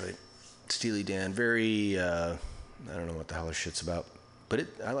about, actually. Steely Dan, very... I don't know what the hell this shit's about, but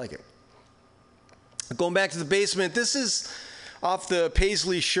I like it. Going back to the basement, this is off the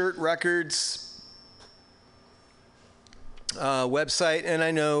Paisley Shirt Records website, and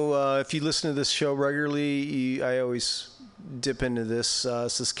I know if you listen to this show regularly, I always dip into this.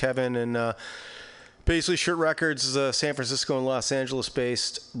 This is Kevin, and Paisley Shirt Records is a San Francisco and Los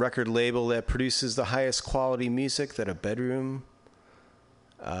Angeles-based record label that produces the highest quality music that a bedroom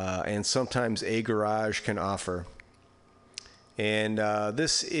and sometimes a garage can offer. And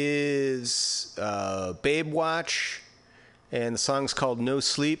this is Babe Watch, and the song's called No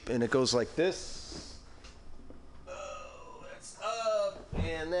Sleep, and it goes like this. Oh, that's up,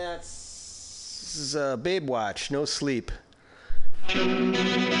 and this is Babe Watch, No Sleep.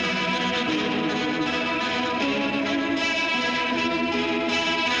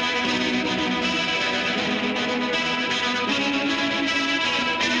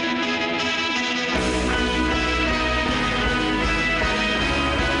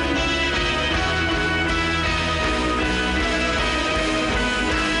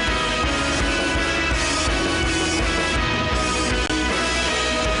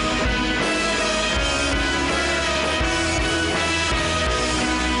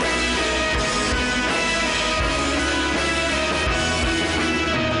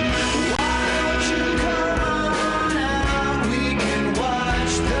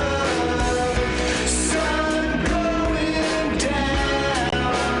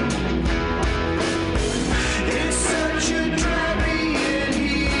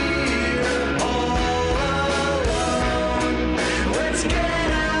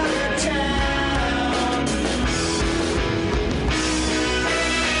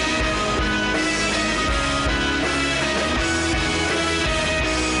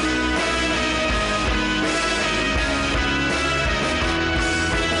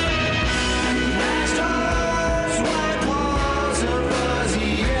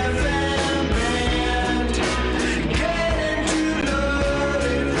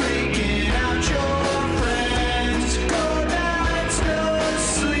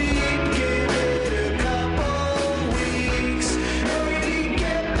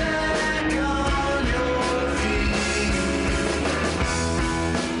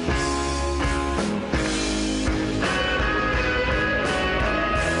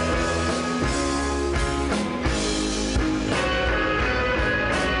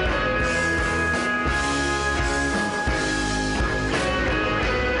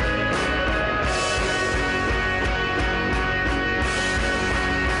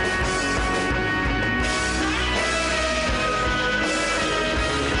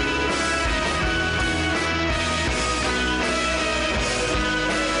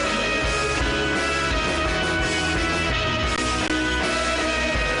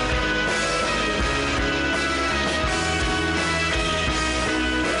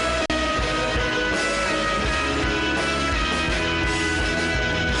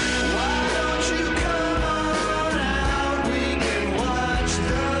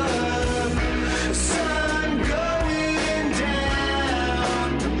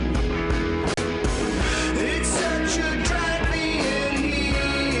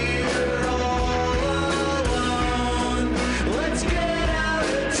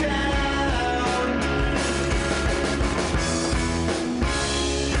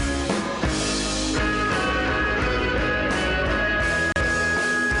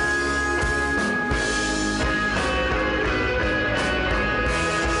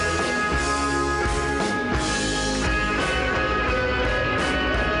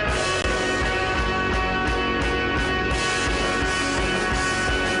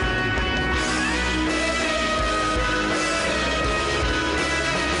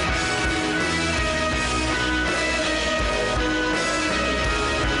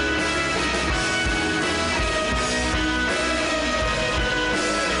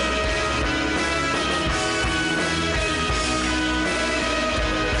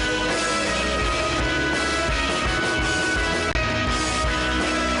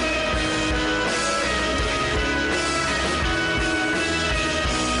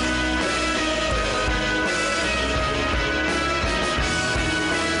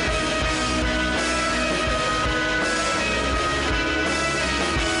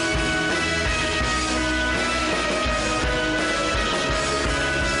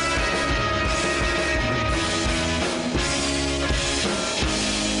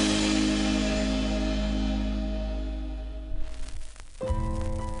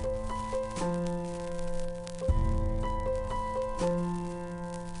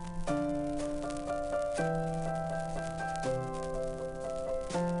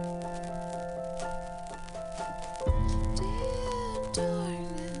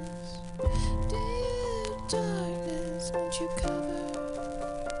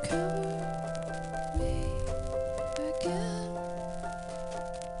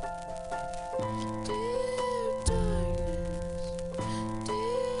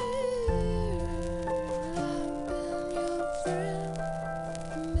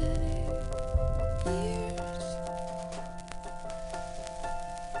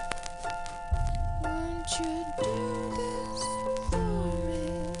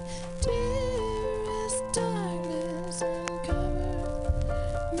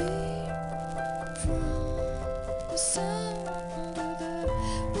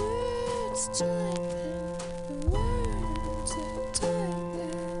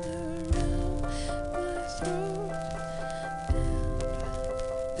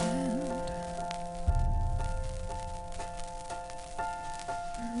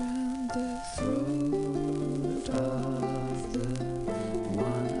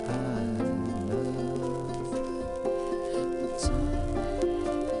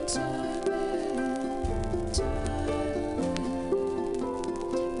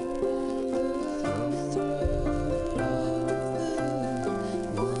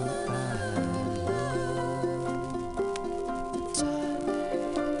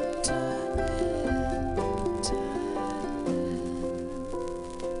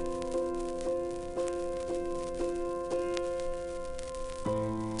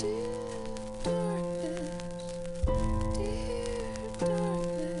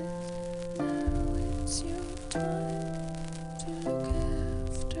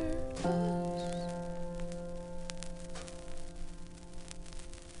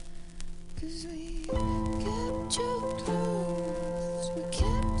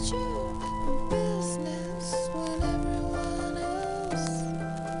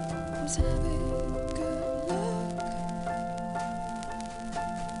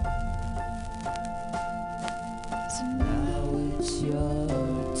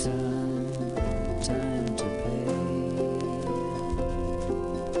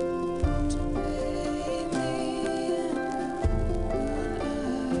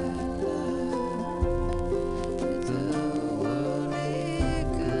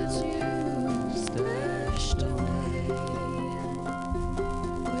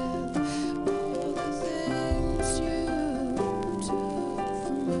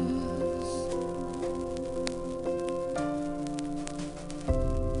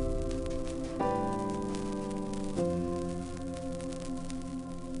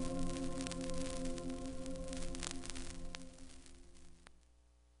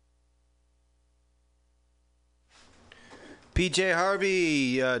 PJ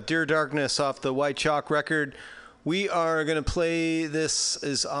Harvey, Dear Darkness off the White Chalk record. We are going to play this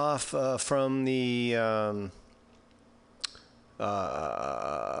is off from the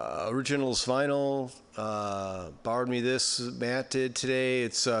Originals vinyl. Borrowed me this, Matt did today.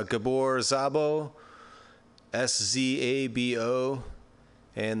 It's Gabor Szabo, Szabo,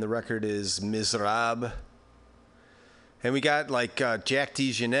 and the record is Mizrab. And we got like Jack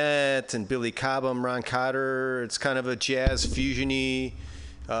DeJohnette and Billy Cobham, Ron Cotter. It's kind of a jazz fusion-y.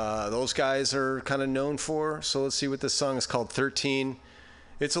 Those guys are kind of known for. So let's see what this song is called, 13.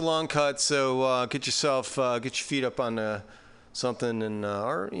 It's a long cut, so get your feet up on something and,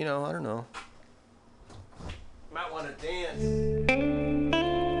 or, you know, I don't know. Might want to dance.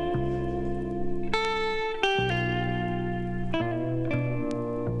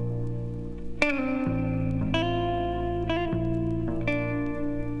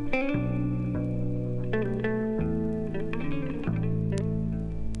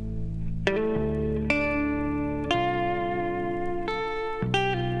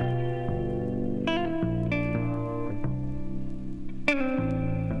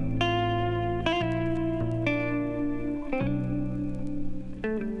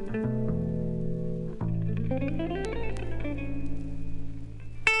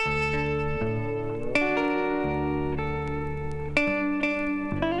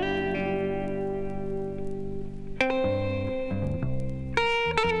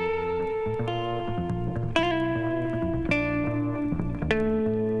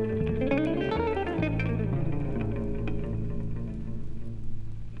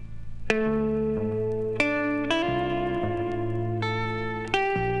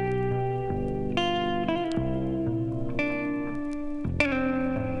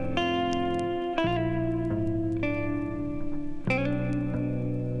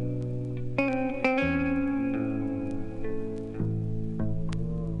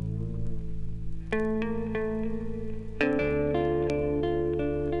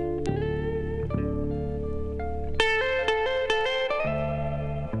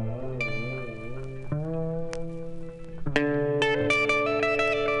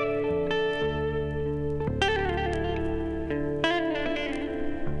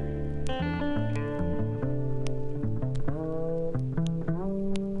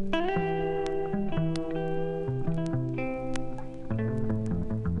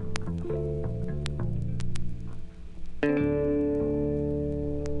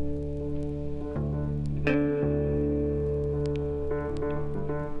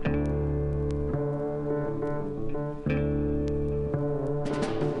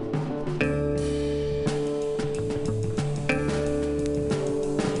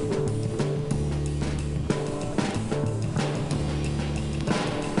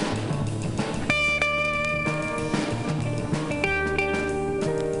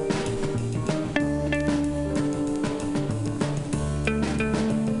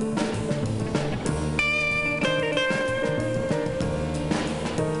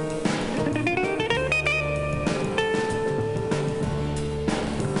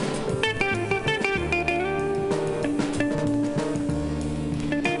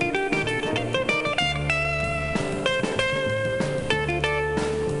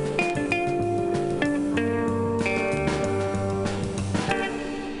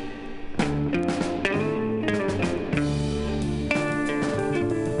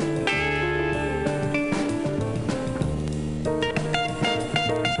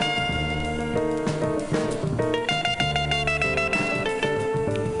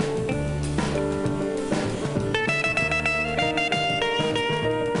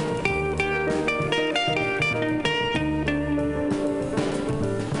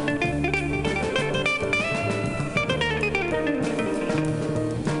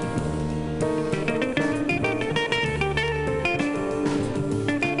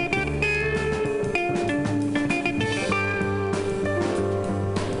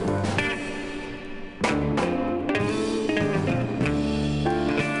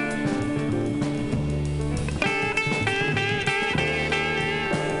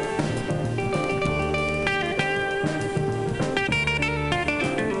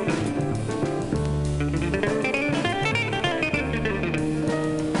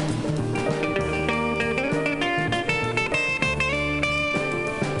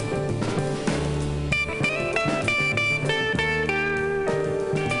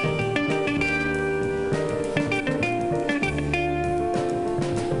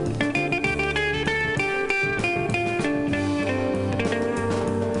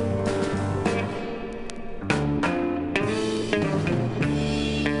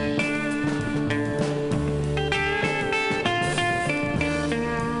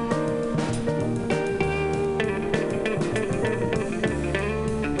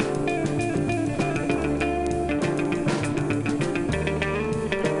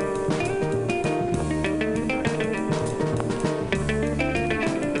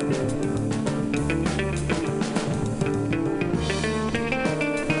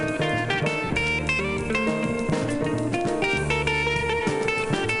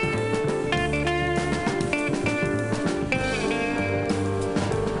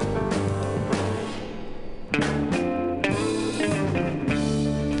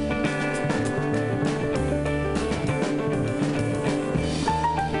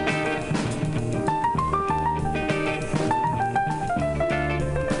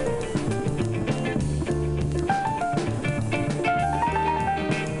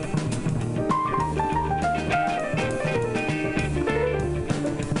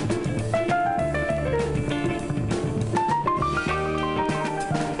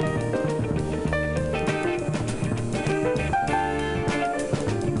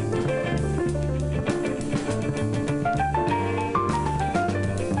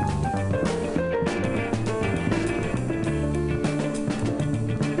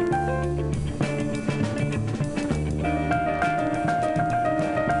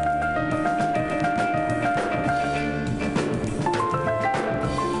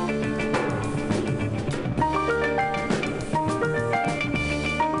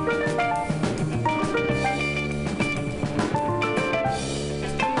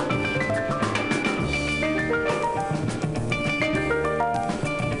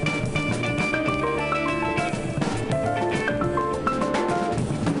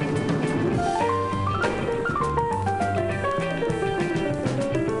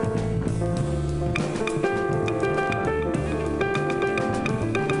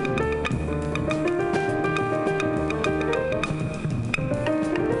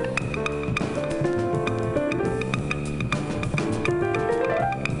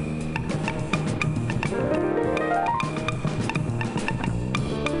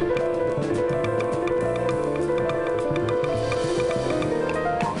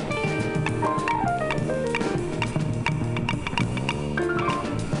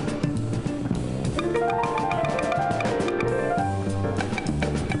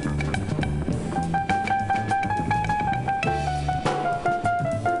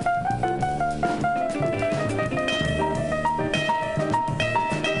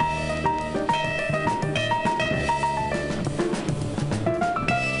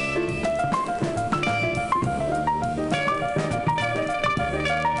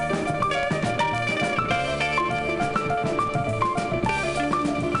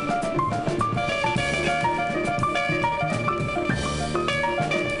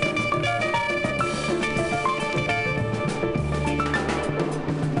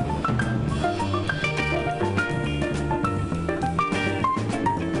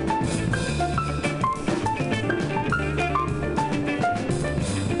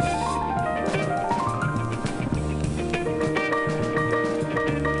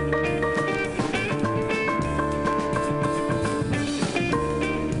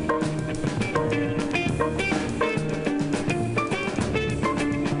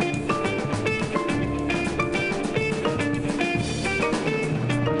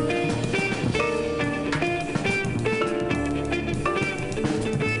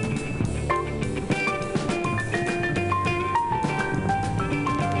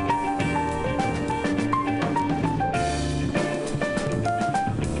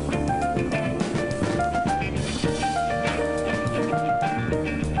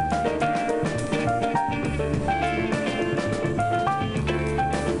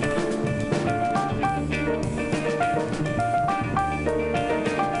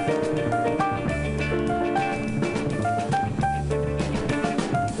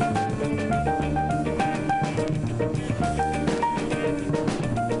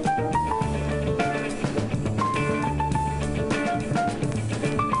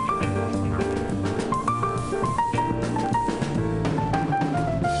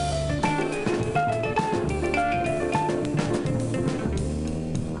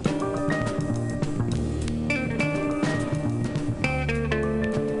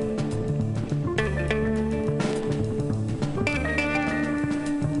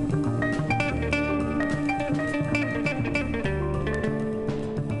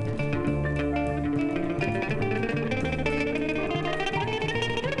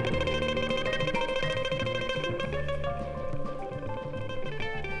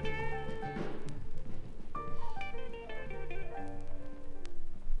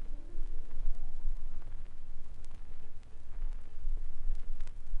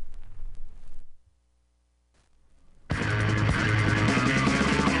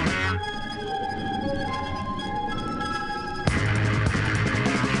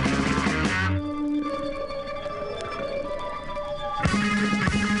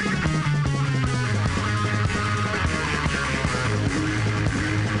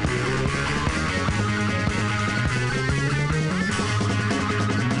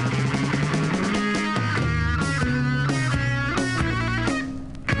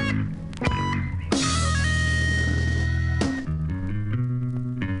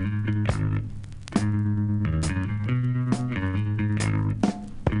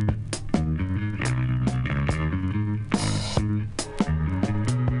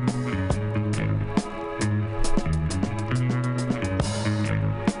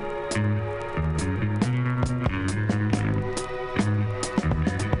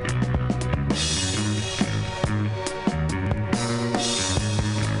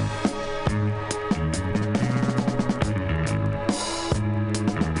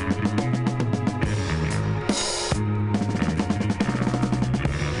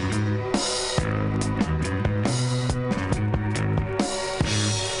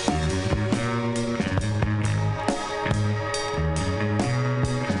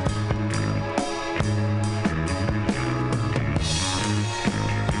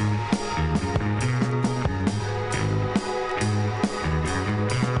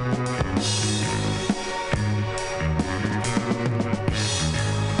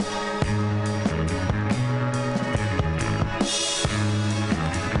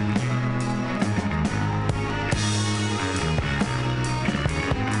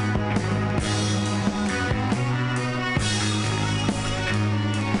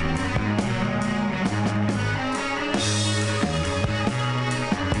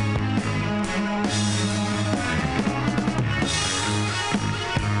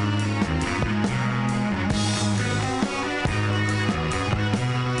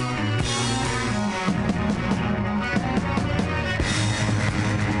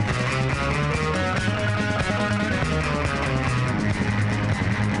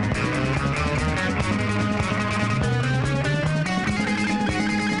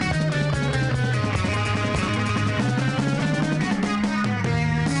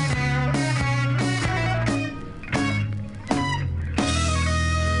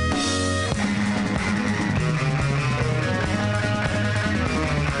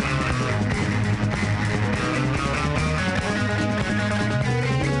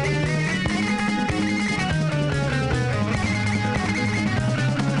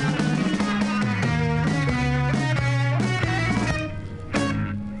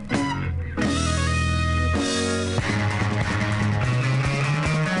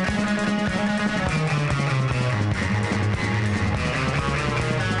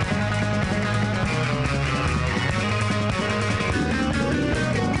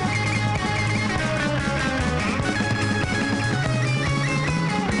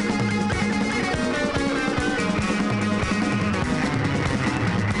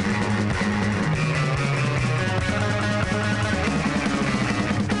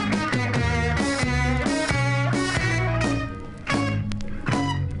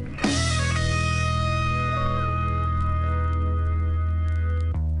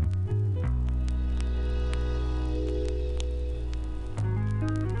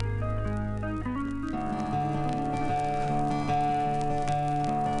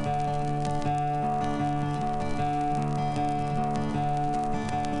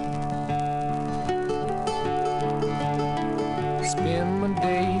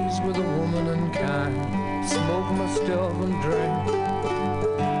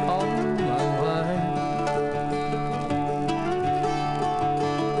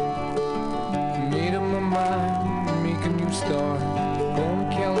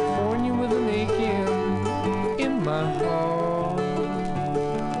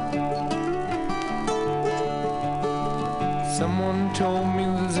 Someone told me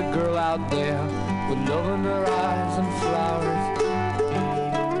there's a girl out there with love in her eyes and flowers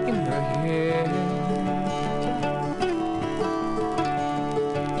in her hair.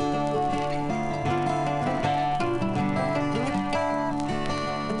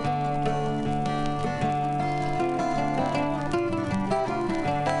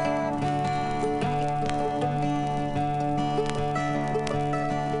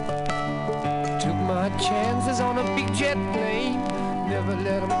 Took my chances on a big jet plane. Never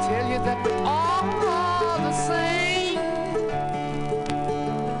let them tell you that we're all the same.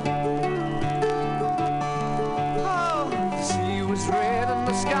 Oh, the sea was red and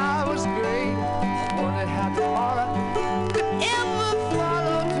the sky was gray. I wondered how tomorrow could ever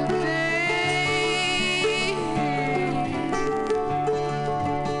follow today.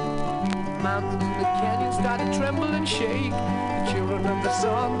 Mountains in the canyon started to tremble and shake. The children of the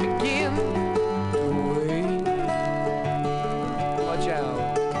sun begin to wake. Watch out.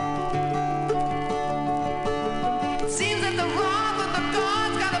 Seems that the wrath of the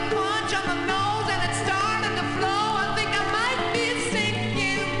gods got a punch on the nose and it's starting to flow. I think I might be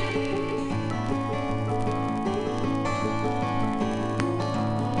sinking.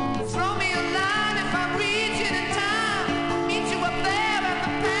 Throw me a line if I reach it in time. Meet you up there and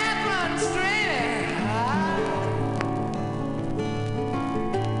the path runs straight.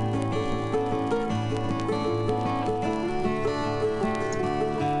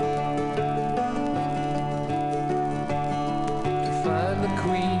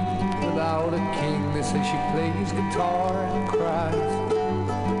 Without a king, they say she plays guitar and cries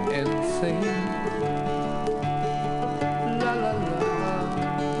and sings. La la la.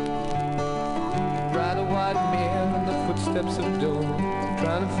 Ride a white mare in the footsteps of dawn,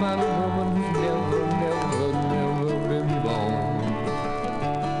 trying to find a woman who's never, never, never been born.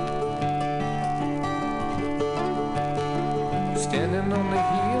 Standing on the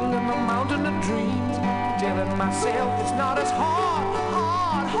hill in the mountain of dreams, telling myself it's not as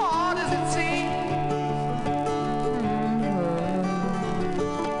hard as it seems.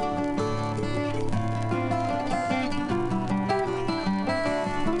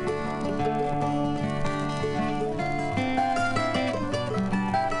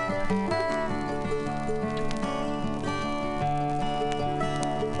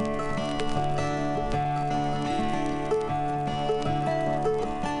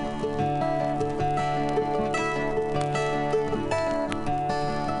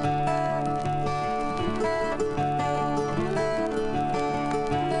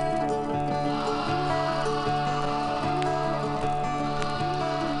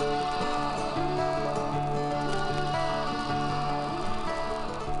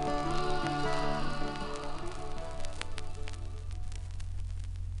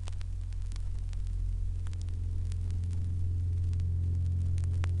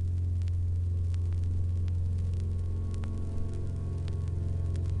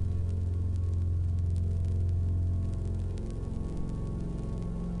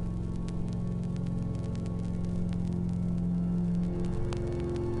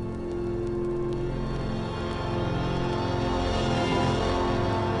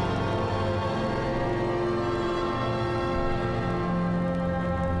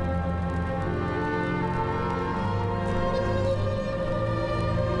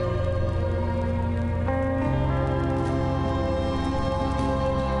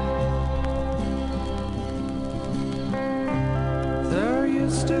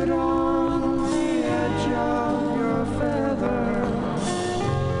 Stood on the edge of your feather,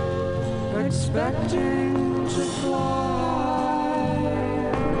 expecting to fly.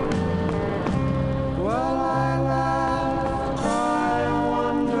 While I laughed, I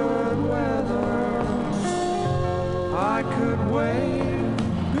wondered whether I could wave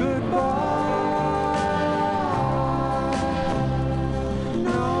goodbye,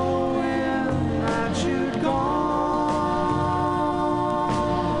 knowing that you'd gone.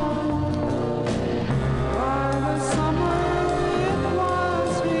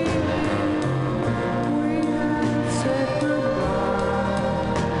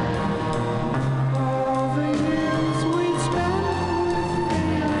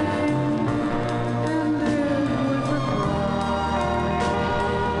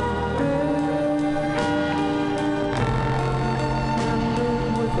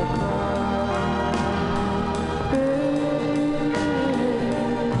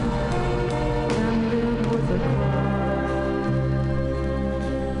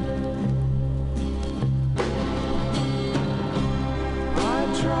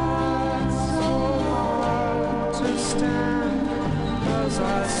 As I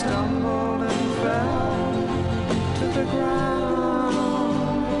stumbled and fell to the ground.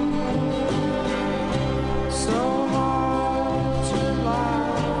 So hard to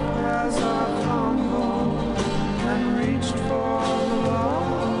lie as I fumbled and reached for the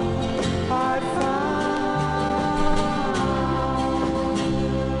love I found,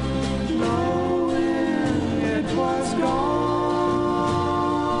 knowing it was gone.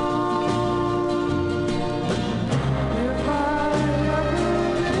 If I ever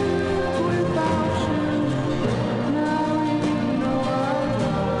lived without you, now you know I'd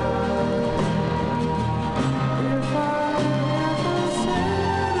die. If I ever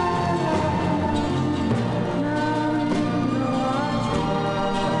said I love you, now you know I'd try.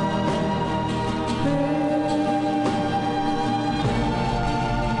 Babe,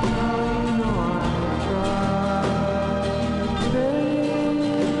 now you know I'd try. Babe,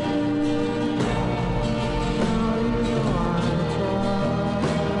 now you know I'd try.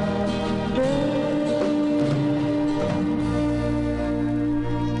 Babe.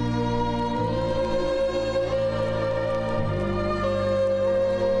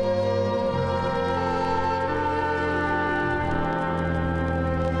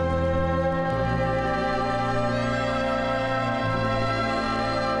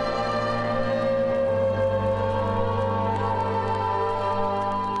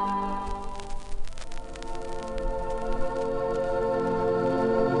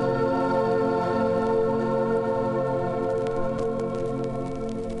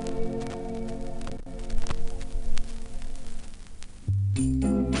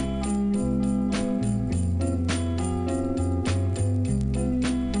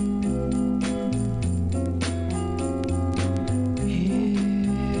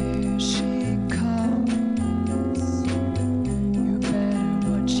 Here she comes. You better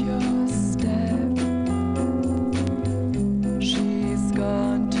watch your step. She's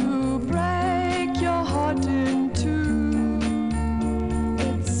going to break your heart in two.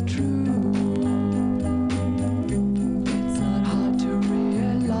 It's true. It's not hard to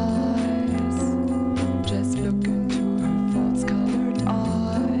realize. Just look into her false-colored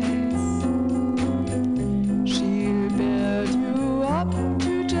eyes. She'll build you up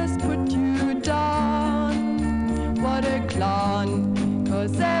to just put you down. What a clown,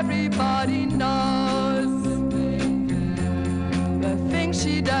 'cause everybody knows the things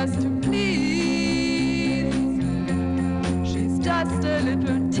she does to please. She's just a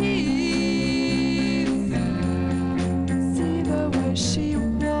little tease. See the way she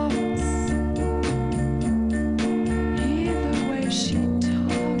walks, hear the way she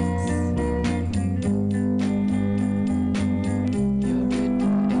talks. You're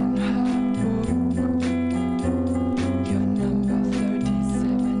written in her book. You're number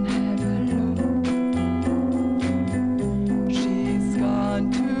 37, have a look. She's gone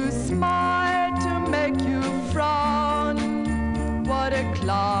to smile to make you frown. What a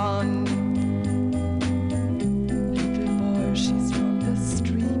clown. Little boy, she's from the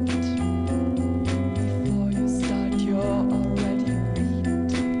street. Before you start, you're already beat.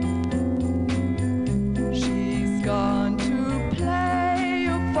 She's gone to play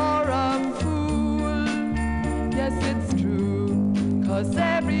you for a fool. Yes, it's true, 'cause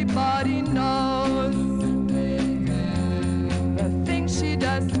everybody knows the things she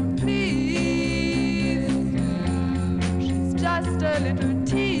does to please. She's just a little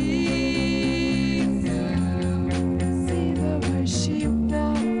tease. See the way she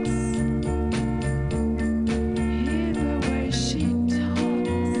walks, hear the way she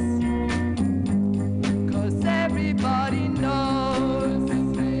talks. 'Cause everybody knows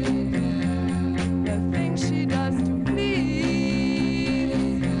the things she does to please.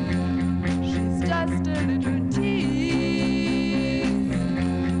 She's just a little tease.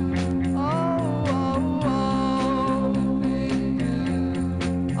 Oh, oh, oh.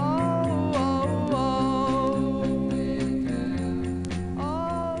 Oh,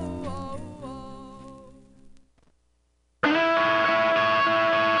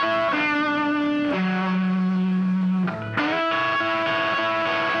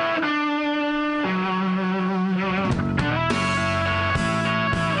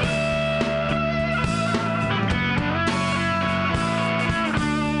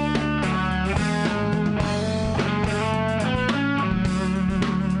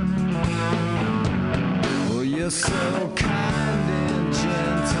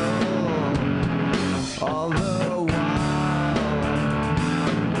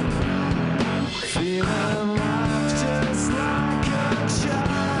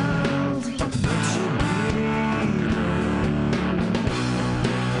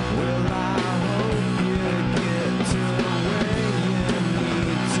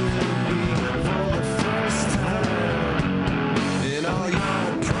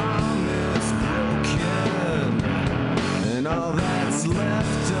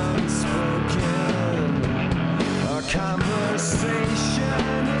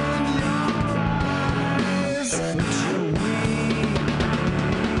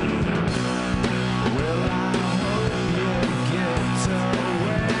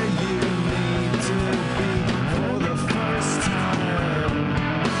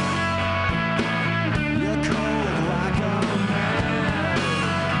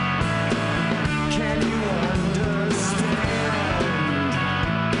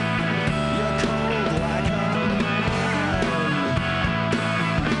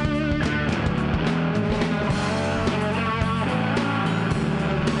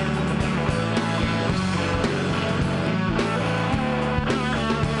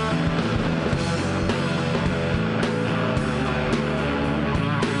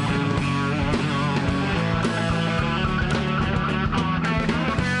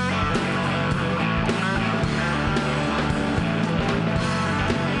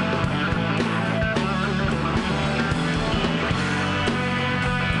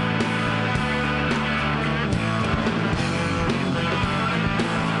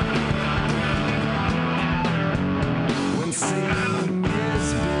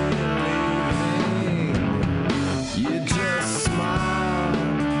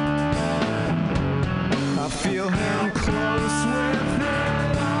 feel him close within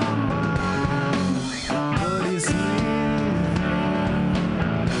our minds, but he's leaving.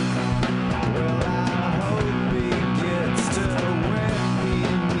 Well, I hope he gets to where he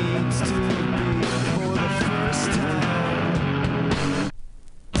needs to be for the first time.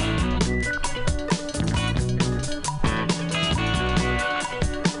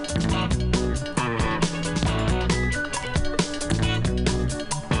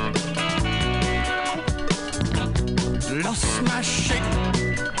 Lost my shape,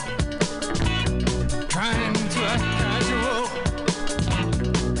 trying to act casual,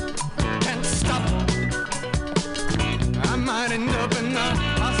 can't stop. I might end up in the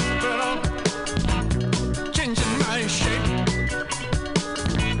hospital, changing my shape.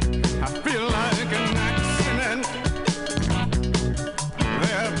 I feel like an accident.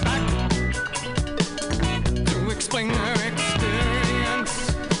 They're back to explain their experience.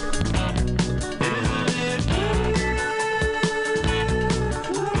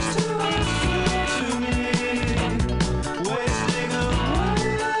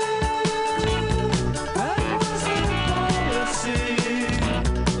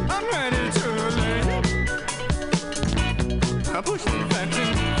 I push the facts in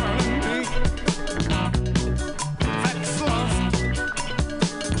front of me. Facts lost.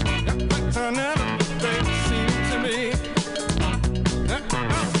 Yeah, facts are never they seem to me.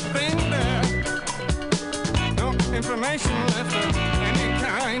 Nothing there. No information left of any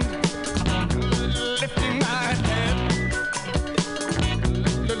kind. Lifting my head.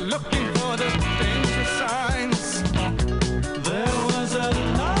 Looking for the danger signs. There was a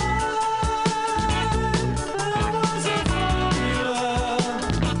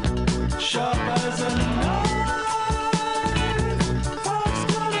sharp as a knife, fox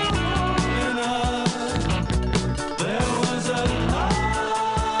color rolling up. There was a line,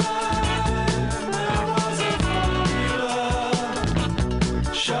 there was a formula.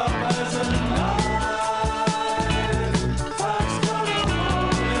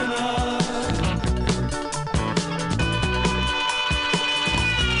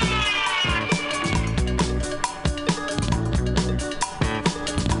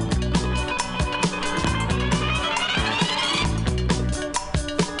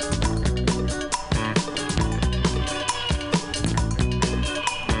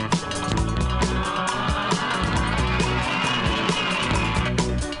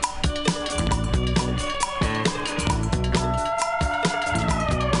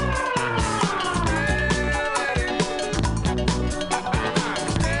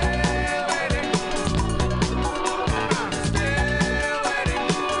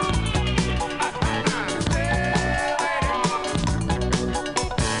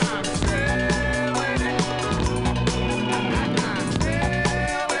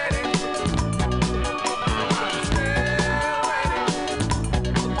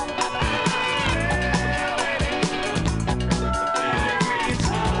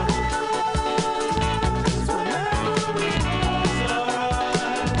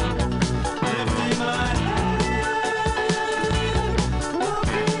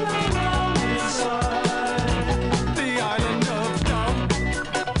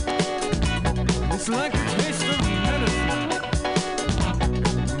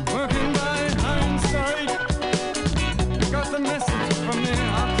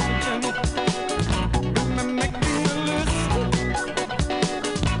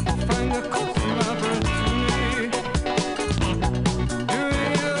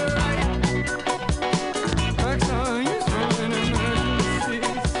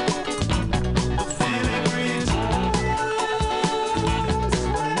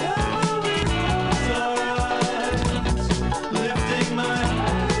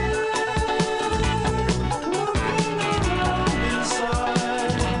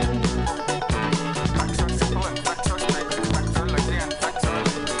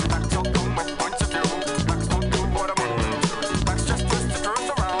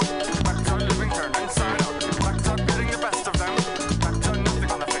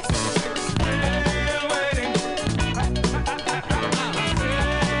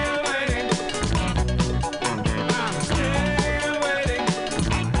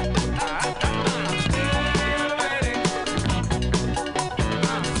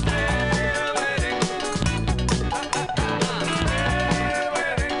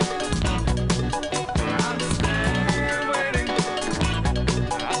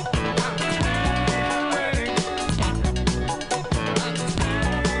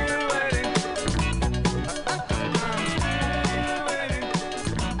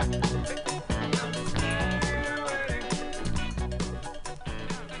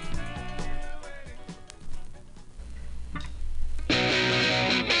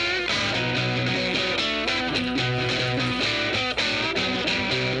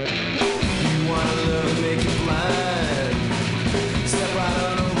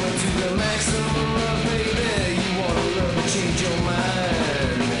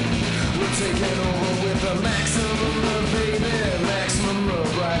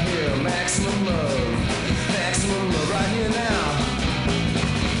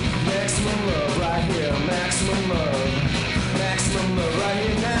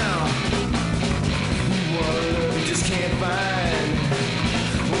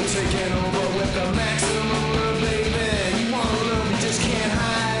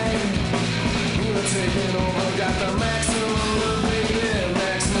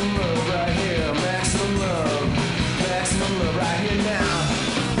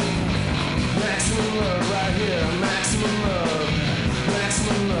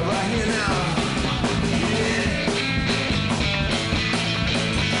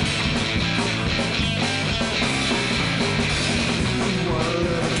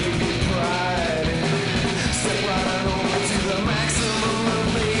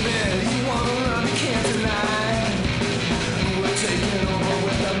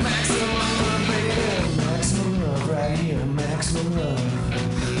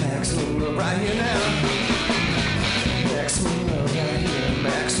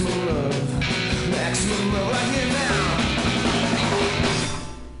 Maximum love right here now.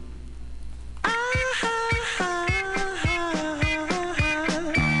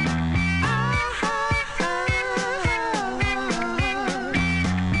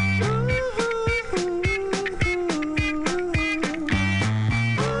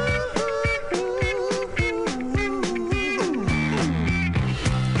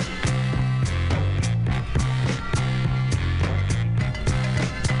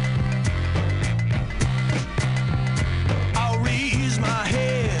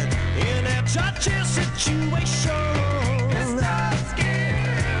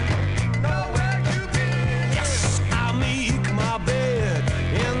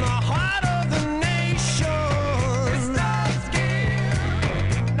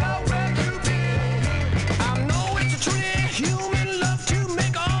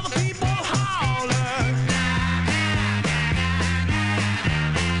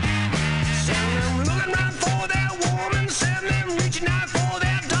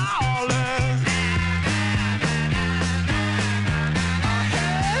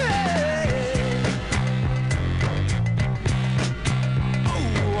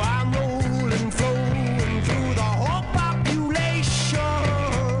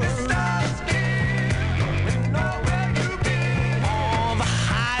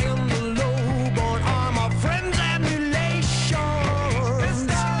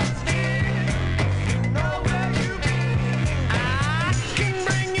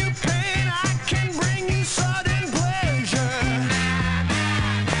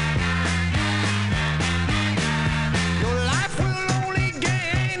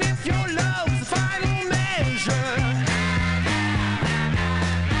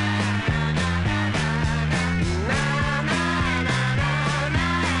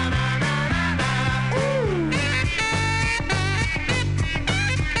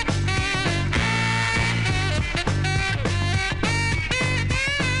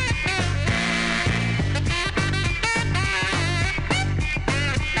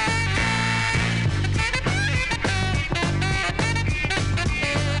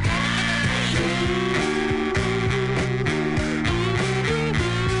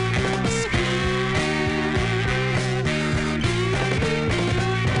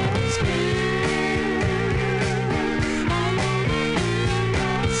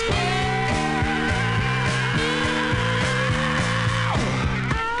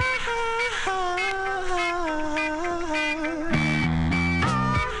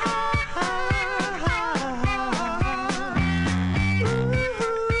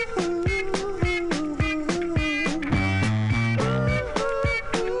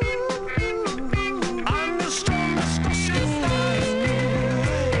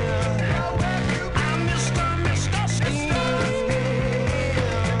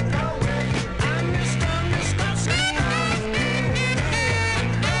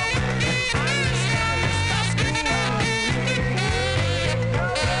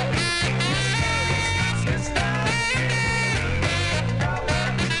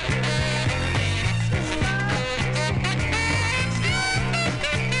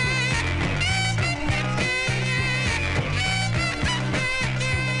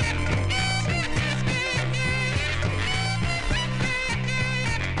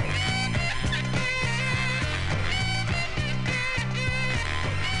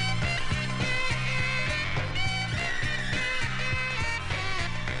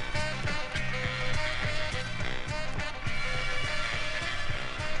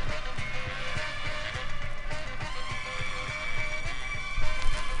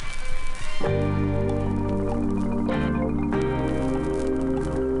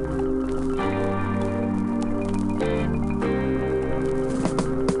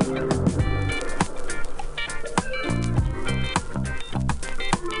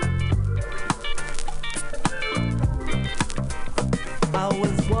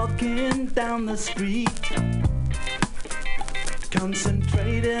 Down the street,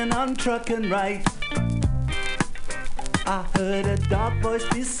 concentrating on trucking right. I heard a dark voice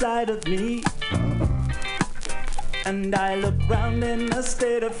beside of me, and I looked round in a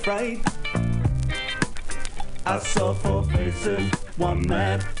state of fright. I saw four faces, one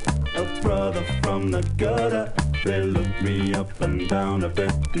man, a brother from the gutter. They looked me up and down a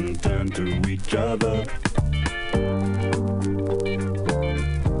bit and turned to each other.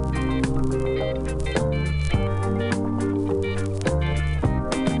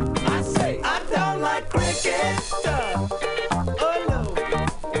 Oh no,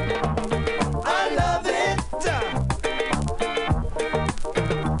 I love it.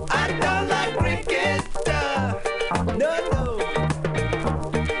 I don't like cricket. No, no.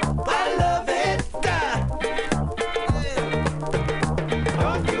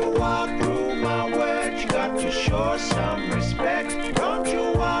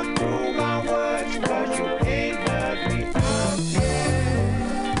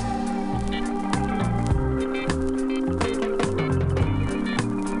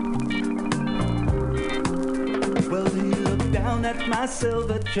 my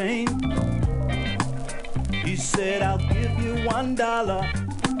silver chain. He said, I'll give you $1.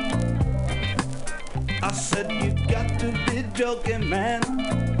 I said, you got to be joking, man.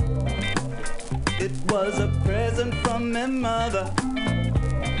 It was a present from my mother.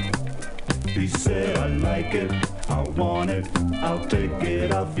 He said, I like it, I want it, I'll take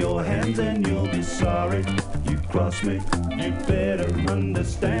it off your hands and you'll be sorry. You cross me, you better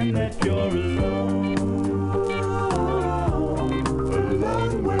understand that you're alone. A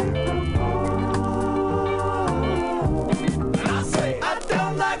long way from home. And I say, I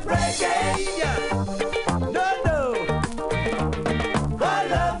don't like reggae. No, no, I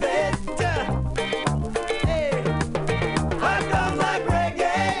love it. Hey, I don't like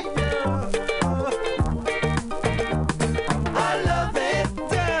reggae. I love it.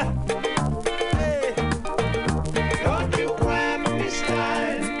 Hey, don't you grab me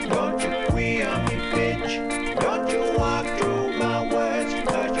style, don't you queer me bitch, don't you walk through my words,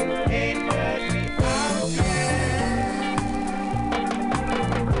 'cause you ain't heard me out yet.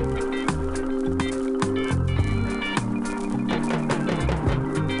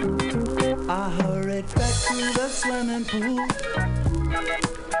 I hurried back to the swimming pool,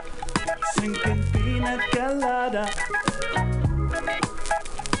 sinking pina colada.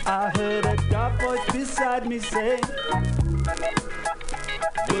 I heard a dark voice beside me say,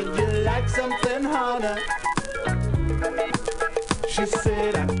 would you like something harder? She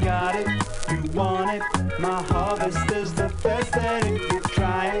said, I got it, you want it, my harvest is the best, and if you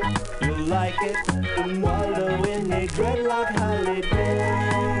try it, you'll like it, and wallow in a dreadlock holiday.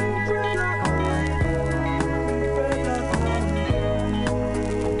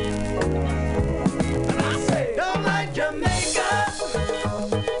 And I say, don't like Jamaica.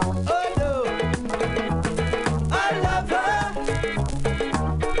 Oh no, I love her.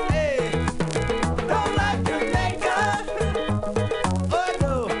 Hey, don't like Jamaica. Oh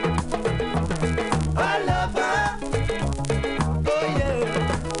no, I love her. Oh yeah.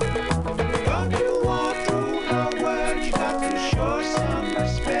 Don't you walk through her words, you got to show some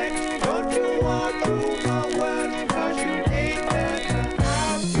respect. Don't you walk through her words, 'cause you ain't heard her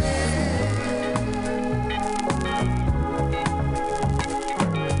out yet.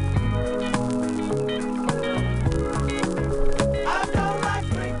 I don't like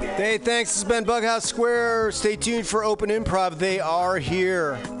reggae. Hey, thanks. This has been BughouseSquare. Stay tuned for Open Improv. They are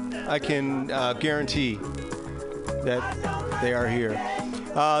here. I can guarantee that they are here.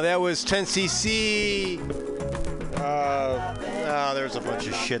 That was 10cc. There's a bunch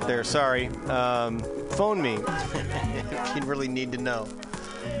of shit there. Sorry. Phone me if you really need to know.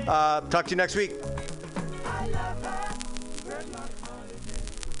 Talk to you next week.